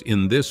others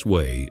in this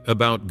way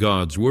about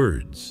God's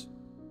words,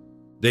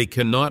 they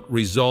cannot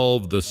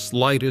resolve the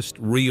slightest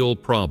real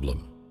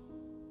problem,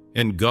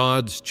 and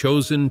God's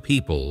chosen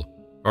people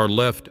are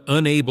left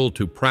unable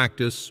to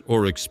practice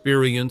or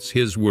experience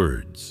His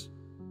words.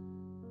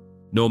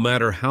 No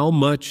matter how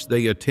much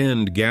they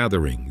attend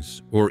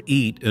gatherings or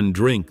eat and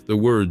drink the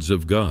words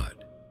of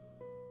God,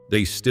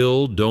 they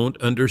still don't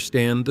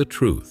understand the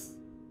truth,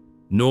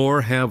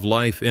 nor have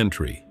life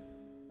entry,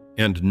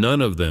 and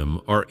none of them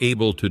are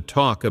able to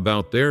talk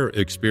about their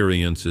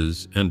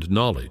experiences and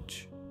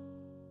knowledge.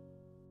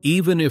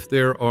 Even if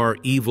there are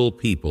evil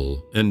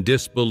people and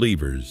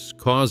disbelievers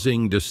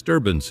causing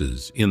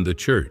disturbances in the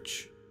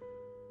church,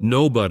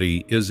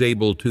 nobody is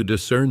able to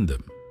discern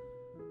them.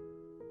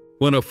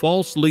 When a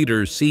false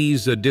leader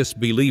sees a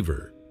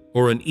disbeliever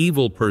or an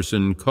evil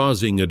person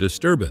causing a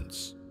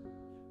disturbance,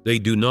 they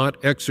do not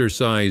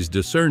exercise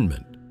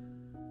discernment,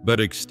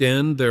 but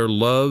extend their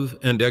love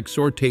and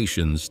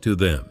exhortations to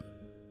them,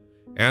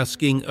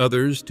 asking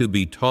others to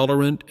be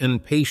tolerant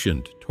and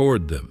patient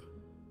toward them,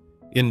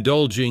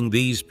 indulging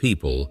these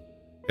people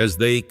as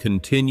they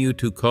continue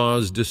to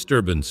cause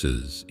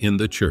disturbances in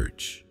the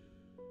church.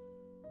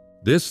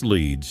 This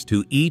leads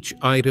to each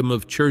item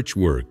of church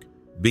work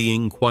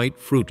being quite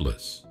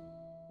fruitless.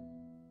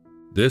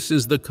 This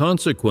is the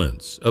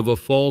consequence of a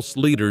false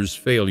leader's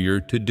failure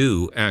to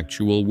do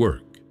actual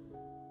work.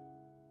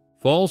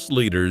 False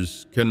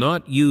leaders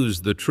cannot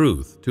use the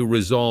truth to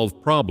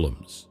resolve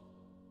problems,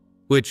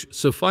 which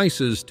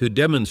suffices to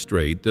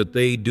demonstrate that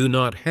they do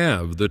not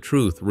have the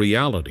truth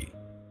reality.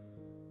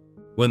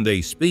 When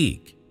they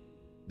speak,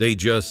 they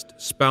just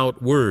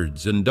spout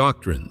words and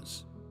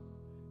doctrines,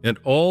 and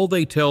all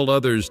they tell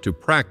others to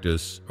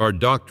practice are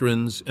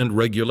doctrines and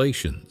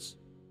regulations.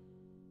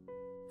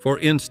 For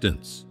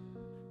instance,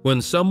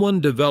 when someone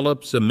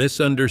develops a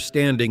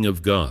misunderstanding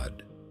of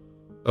God,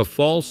 a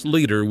false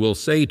leader will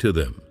say to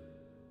them,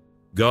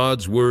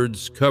 "God's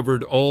words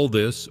covered all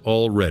this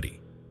already.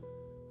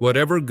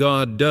 Whatever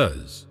God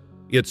does,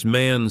 it's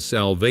man's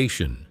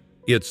salvation,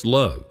 it's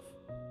love.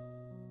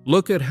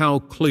 Look at how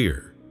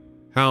clear,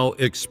 how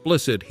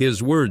explicit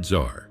His words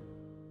are.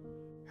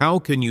 How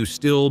can you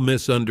still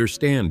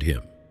misunderstand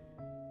Him?"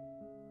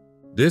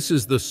 This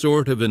is the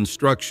sort of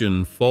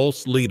instruction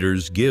false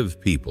leaders give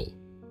people.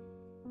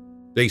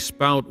 They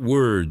spout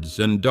words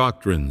and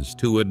doctrines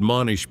to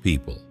admonish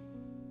people,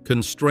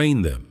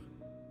 constrain them,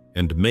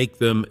 and make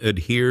them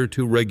adhere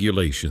to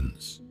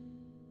regulations.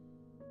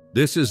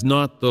 This is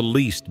not the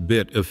least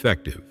bit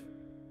effective,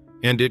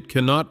 and it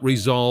cannot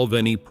resolve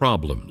any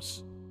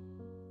problems.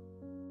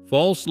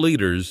 False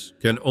leaders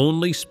can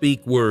only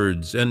speak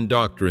words and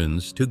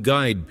doctrines to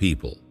guide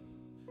people,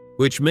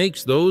 which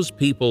makes those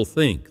people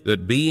think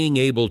that being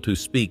able to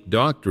speak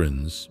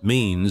doctrines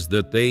means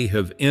that they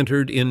have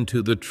entered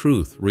into the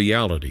truth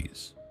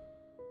realities.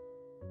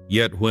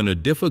 Yet when a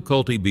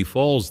difficulty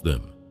befalls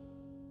them,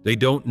 they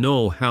don't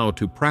know how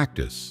to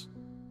practice.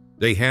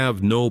 They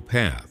have no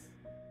path,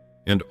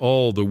 and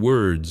all the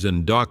words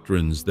and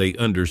doctrines they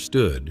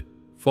understood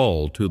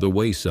fall to the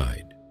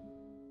wayside.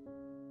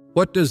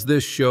 What does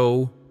this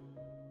show?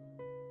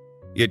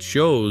 It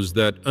shows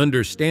that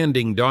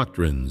understanding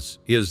doctrines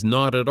is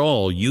not at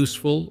all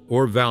useful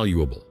or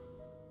valuable.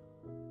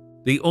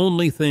 The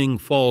only thing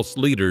false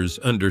leaders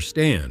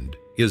understand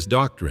is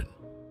doctrine.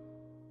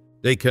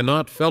 They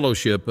cannot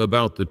fellowship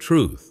about the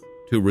truth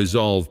to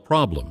resolve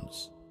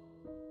problems.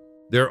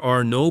 There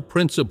are no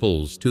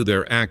principles to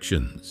their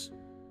actions,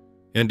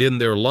 and in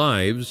their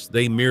lives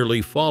they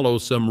merely follow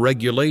some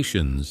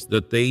regulations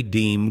that they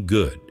deem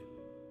good.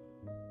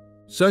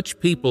 Such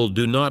people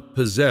do not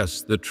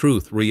possess the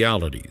truth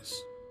realities.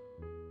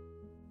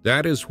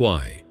 That is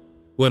why,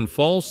 when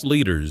false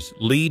leaders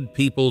lead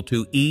people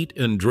to eat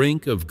and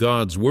drink of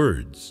God's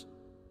words,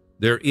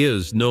 there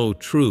is no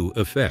true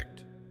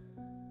effect.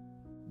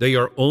 They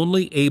are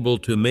only able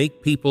to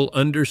make people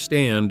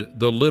understand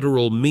the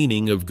literal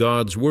meaning of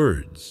God's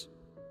words,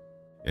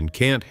 and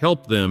can't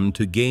help them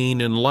to gain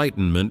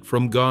enlightenment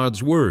from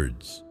God's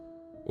words,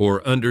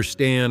 or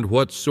understand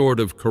what sort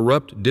of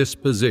corrupt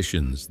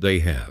dispositions they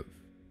have.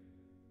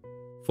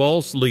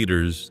 False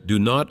leaders do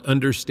not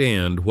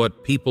understand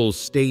what people's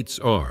states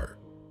are,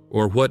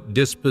 or what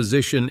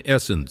disposition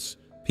essence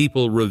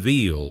people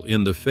reveal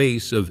in the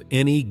face of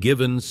any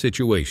given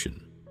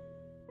situation.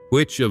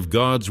 Which of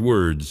God's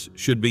words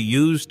should be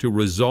used to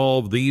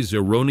resolve these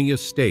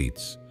erroneous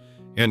states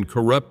and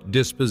corrupt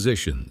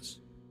dispositions?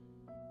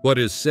 What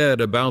is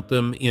said about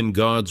them in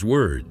God's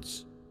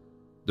words,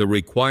 the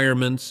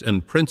requirements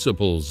and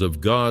principles of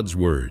God's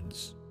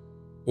words,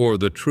 or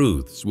the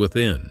truths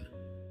within?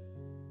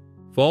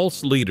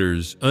 False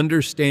leaders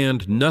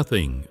understand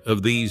nothing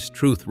of these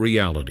truth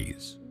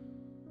realities.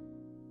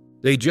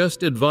 They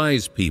just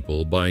advise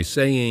people by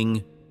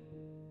saying,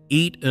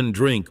 "Eat and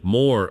drink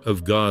more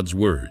of God's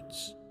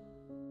words.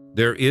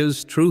 There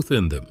is truth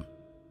in them.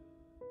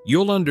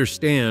 You'll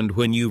understand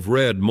when you've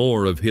read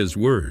more of His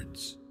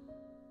words.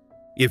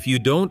 If you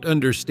don't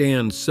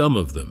understand some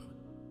of them,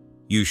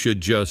 you should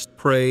just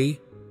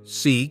pray,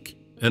 seek,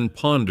 and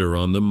ponder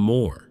on them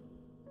more."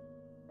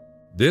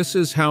 This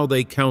is how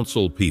they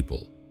counsel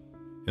people,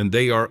 and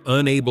they are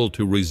unable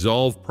to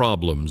resolve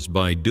problems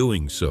by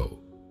doing so.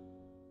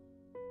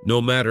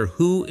 No matter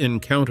who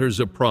encounters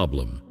a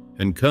problem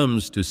and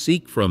comes to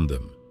seek from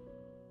them,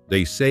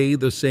 they say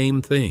the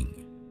same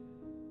thing.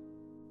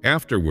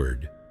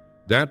 Afterward,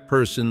 that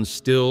person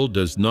still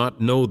does not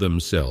know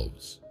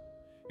themselves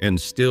and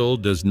still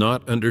does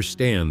not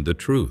understand the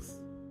truth.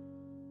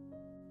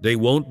 They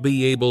won't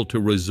be able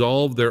to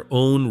resolve their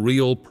own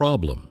real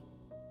problem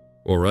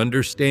or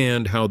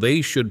understand how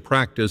they should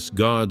practice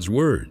God's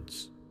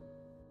words,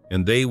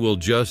 and they will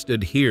just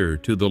adhere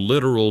to the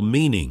literal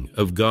meaning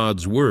of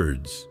God's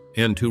words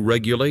and to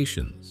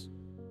regulations.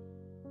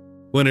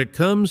 When it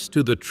comes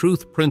to the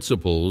truth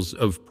principles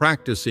of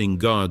practicing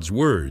God's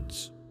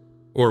words,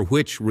 or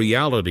which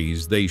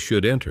realities they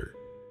should enter,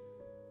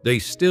 they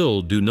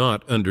still do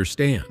not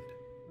understand.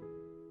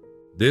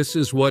 This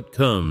is what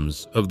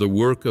comes of the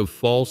work of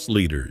false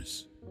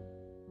leaders,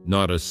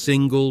 not a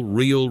single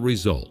real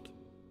result.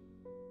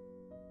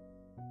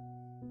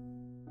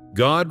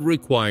 God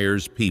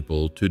requires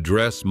people to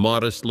dress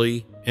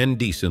modestly and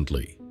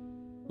decently,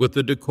 with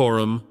the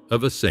decorum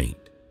of a saint.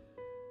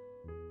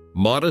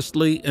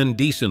 Modestly and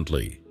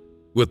decently,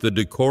 with the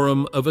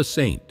decorum of a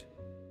saint.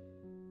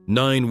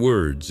 9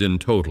 words in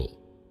total.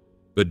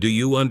 But do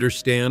you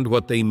understand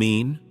what they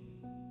mean?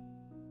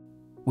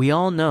 We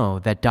all know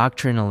that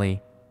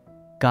doctrinally,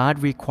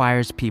 God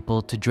requires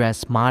people to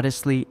dress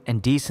modestly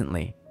and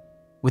decently,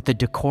 with the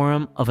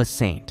decorum of a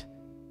saint.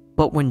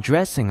 But when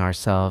dressing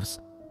ourselves,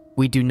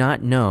 we do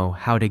not know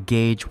how to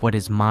gauge what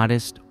is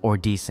modest or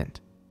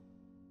decent.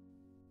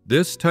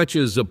 This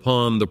touches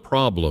upon the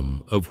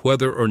problem of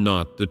whether or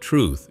not the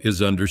truth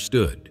is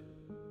understood.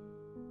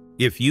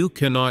 If you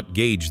cannot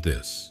gauge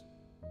this,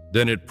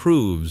 then it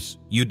proves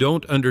you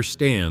don't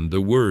understand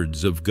the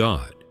words of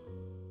God.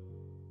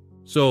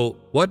 So,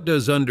 what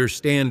does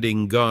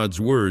understanding God's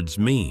words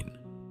mean?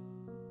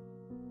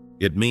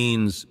 It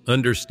means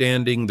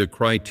understanding the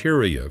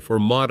criteria for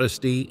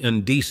modesty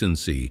and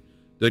decency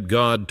that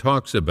God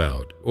talks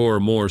about, or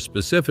more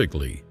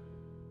specifically,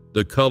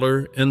 the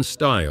color and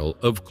style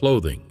of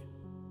clothing.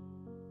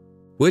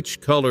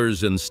 Which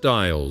colors and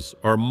styles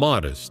are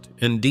modest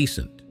and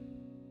decent?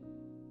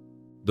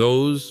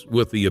 Those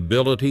with the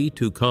ability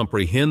to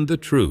comprehend the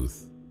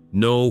truth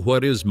know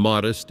what is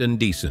modest and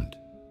decent,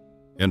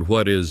 and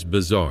what is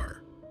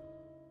bizarre.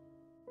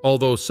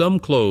 Although some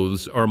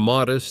clothes are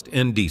modest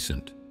and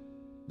decent,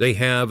 they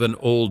have an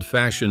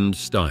old-fashioned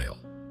style.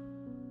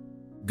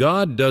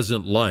 God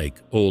doesn't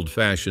like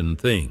old-fashioned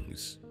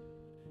things,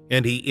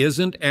 and He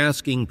isn't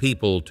asking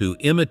people to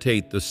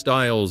imitate the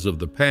styles of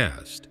the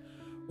past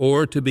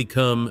or to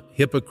become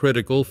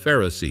hypocritical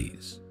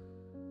Pharisees.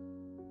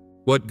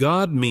 What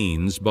God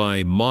means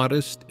by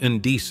modest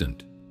and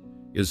decent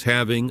is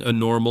having a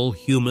normal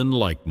human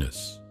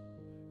likeness,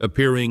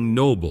 appearing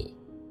noble,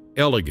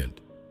 elegant,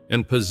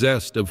 and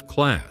possessed of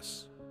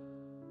class.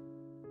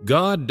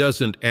 God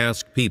doesn't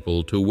ask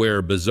people to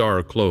wear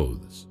bizarre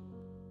clothes,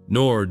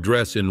 nor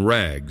dress in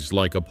rags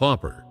like a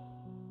pauper,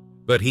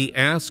 but He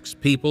asks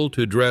people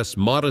to dress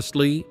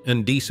modestly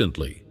and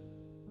decently,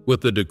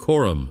 with the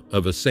decorum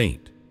of a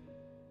saint.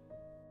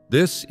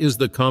 This is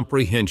the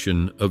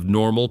comprehension of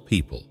normal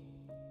people.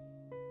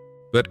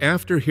 But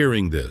after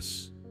hearing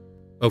this,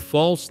 a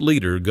false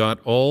leader got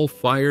all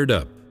fired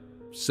up,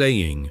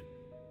 saying,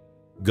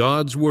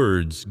 God's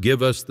words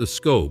give us the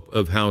scope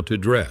of how to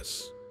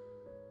dress,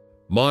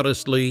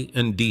 modestly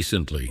and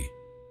decently,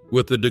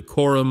 with the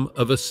decorum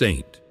of a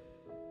saint.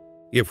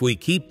 If we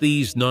keep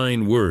these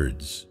 9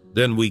 words,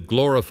 then we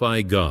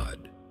glorify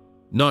God,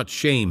 not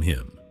shame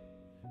Him,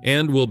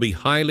 and will be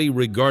highly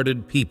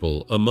regarded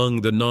people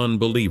among the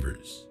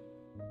non-believers.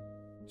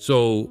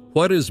 So,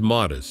 what is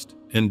modest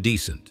and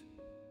decent?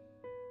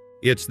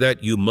 It's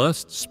that you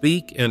must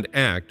speak and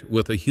act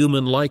with a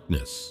human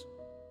likeness,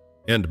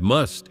 and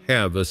must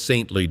have a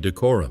saintly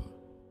decorum.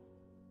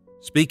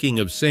 Speaking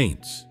of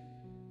saints,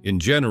 in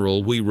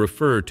general we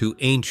refer to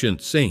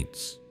ancient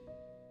saints.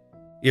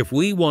 If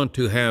we want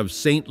to have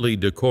saintly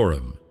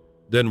decorum,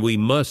 then we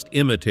must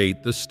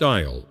imitate the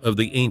style of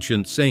the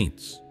ancient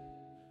saints.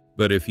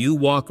 But if you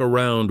walk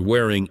around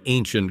wearing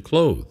ancient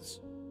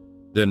clothes,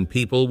 then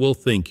people will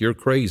think you're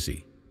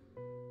crazy.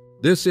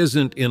 This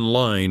isn't in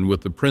line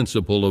with the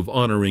principle of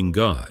honoring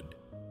God.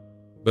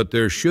 But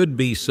there should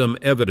be some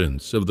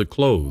evidence of the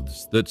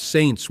clothes that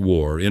saints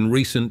wore in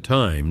recent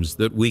times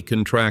that we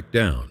can track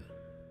down.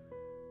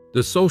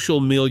 The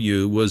social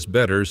milieu was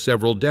better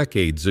several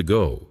decades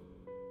ago.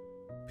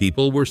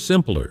 People were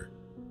simpler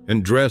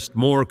and dressed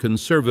more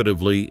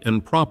conservatively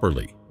and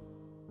properly.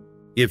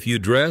 If you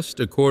dressed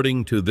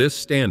according to this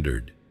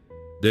standard,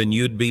 then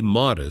you'd be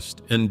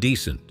modest and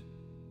decent,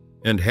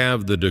 and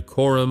have the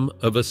decorum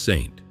of a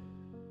saint.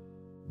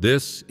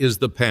 This is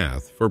the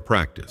path for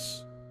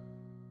practice.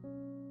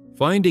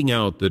 Finding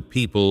out that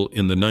people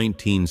in the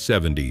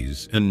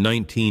 1970s and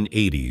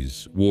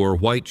 1980s wore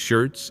white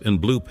shirts and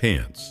blue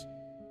pants,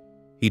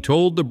 he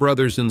told the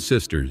brothers and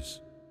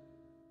sisters,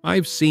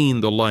 I've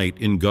seen the light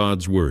in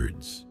God's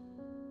words.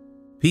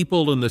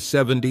 People in the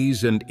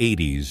 70s and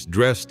 80s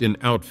dressed in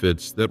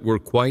outfits that were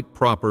quite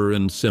proper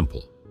and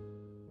simple.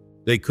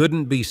 They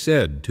couldn't be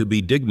said to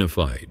be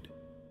dignified,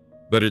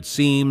 but it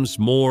seems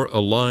more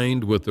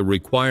aligned with the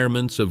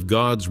requirements of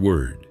God's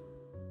word.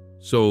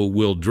 So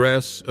we'll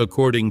dress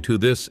according to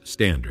this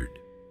standard.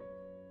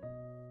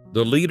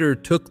 The leader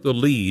took the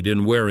lead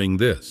in wearing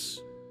this,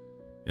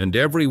 and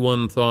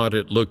everyone thought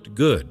it looked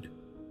good,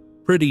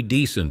 pretty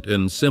decent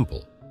and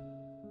simple.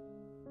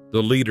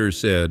 The leader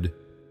said,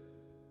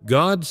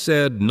 God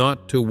said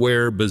not to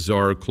wear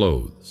bizarre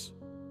clothes.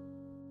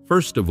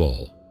 First of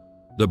all,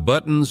 the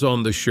buttons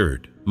on the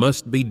shirt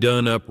must be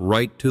done up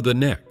right to the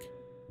neck,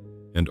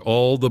 and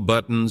all the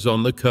buttons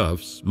on the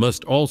cuffs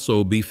must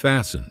also be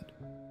fastened.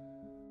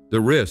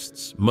 The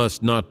wrists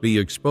must not be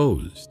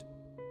exposed.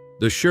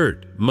 The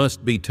shirt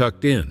must be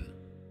tucked in,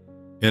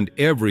 and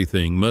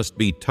everything must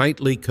be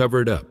tightly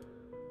covered up,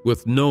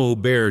 with no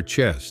bare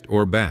chest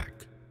or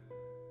back.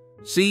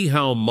 See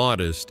how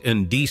modest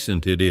and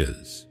decent it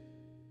is.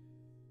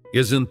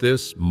 Isn't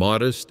this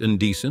modest and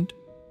decent?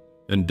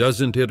 And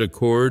doesn't it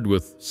accord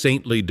with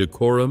saintly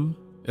decorum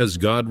as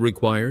God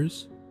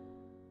requires?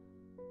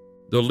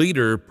 The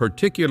leader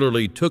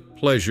particularly took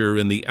pleasure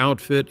in the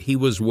outfit he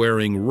was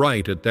wearing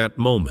right at that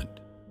moment,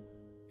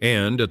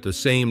 and at the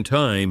same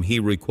time he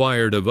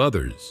required of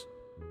others,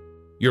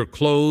 your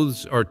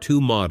clothes are too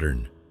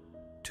modern,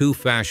 too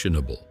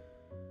fashionable.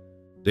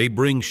 They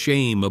bring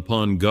shame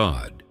upon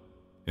God,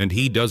 and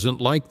He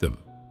doesn't like them.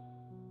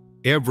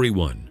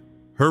 Everyone,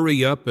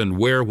 hurry up and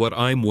wear what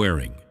I'm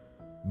wearing.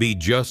 Be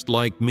just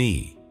like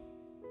me."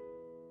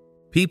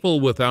 People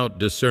without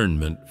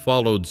discernment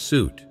followed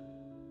suit,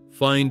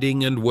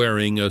 finding and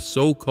wearing a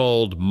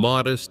so-called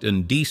modest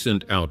and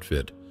decent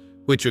outfit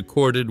which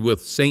accorded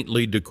with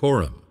saintly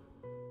decorum,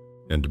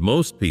 and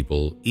most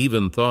people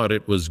even thought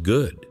it was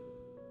good.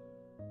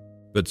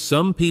 But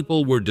some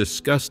people were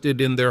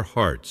disgusted in their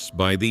hearts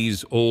by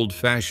these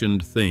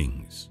old-fashioned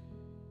things,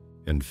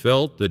 and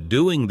felt that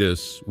doing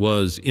this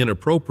was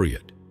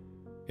inappropriate,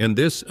 and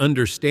this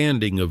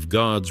understanding of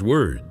God's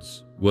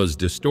words was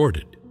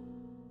distorted.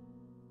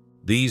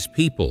 These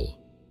people,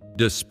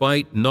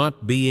 despite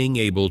not being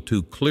able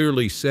to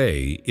clearly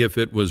say if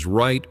it was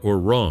right or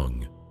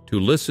wrong to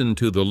listen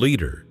to the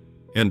leader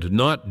and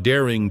not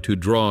daring to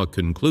draw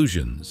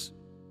conclusions,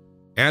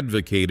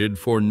 advocated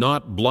for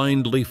not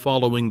blindly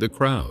following the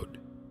crowd.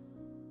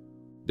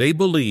 They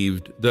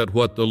believed that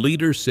what the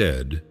leader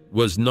said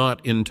was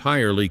not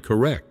entirely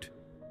correct,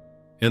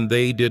 and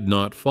they did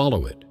not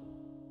follow it.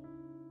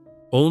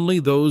 Only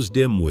those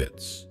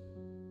dimwits,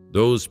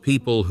 those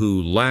people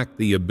who lack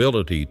the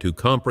ability to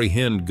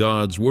comprehend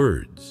God's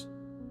words,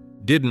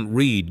 didn't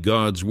read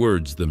God's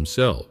words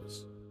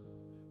themselves,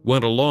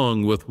 went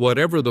along with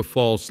whatever the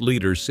false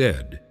leader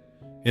said,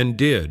 and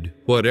did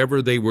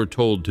whatever they were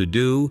told to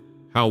do,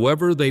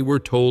 however they were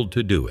told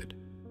to do it.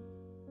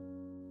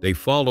 They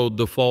followed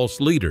the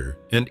false leader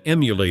and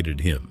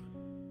emulated him,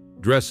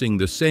 dressing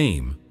the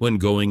same when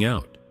going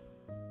out.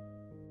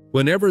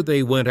 Whenever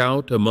they went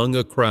out among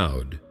a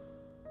crowd,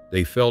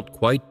 they felt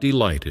quite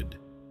delighted,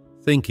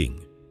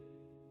 thinking,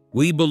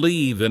 "We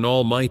believe in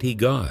Almighty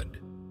God,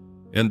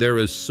 and there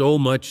is so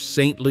much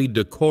saintly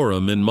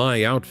decorum in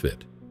my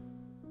outfit.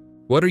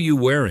 What are you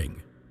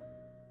wearing?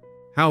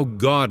 How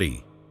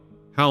gaudy,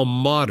 how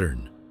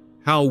modern,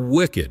 how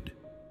wicked.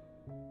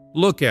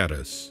 Look at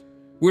us,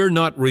 we're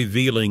not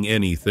revealing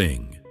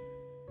anything."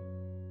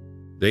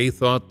 They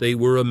thought they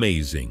were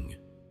amazing.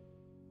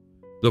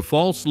 The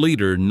false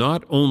leader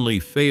not only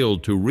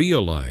failed to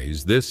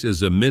realize this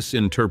is a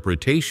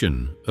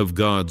misinterpretation of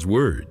God's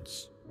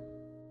words,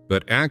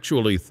 but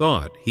actually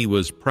thought he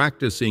was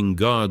practicing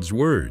God's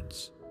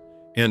words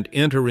and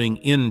entering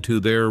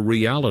into their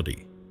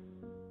reality.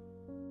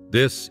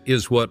 This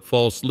is what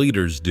false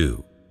leaders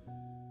do.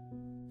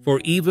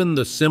 For even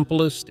the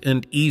simplest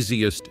and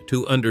easiest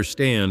to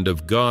understand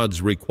of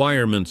God's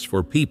requirements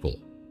for people,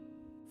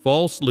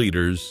 false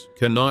leaders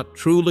cannot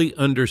truly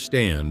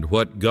understand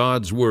what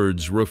God's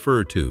words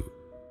refer to,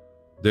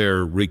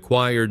 their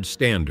required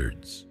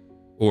standards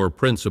or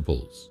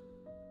principles.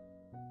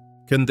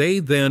 Can they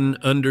then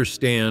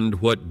understand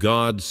what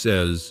God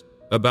says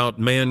about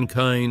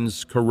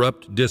mankind's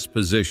corrupt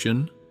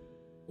disposition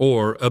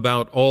or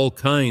about all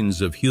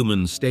kinds of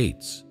human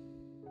states?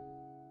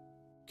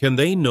 Can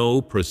they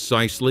know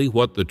precisely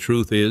what the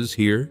truth is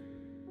here?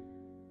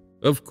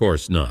 Of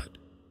course not.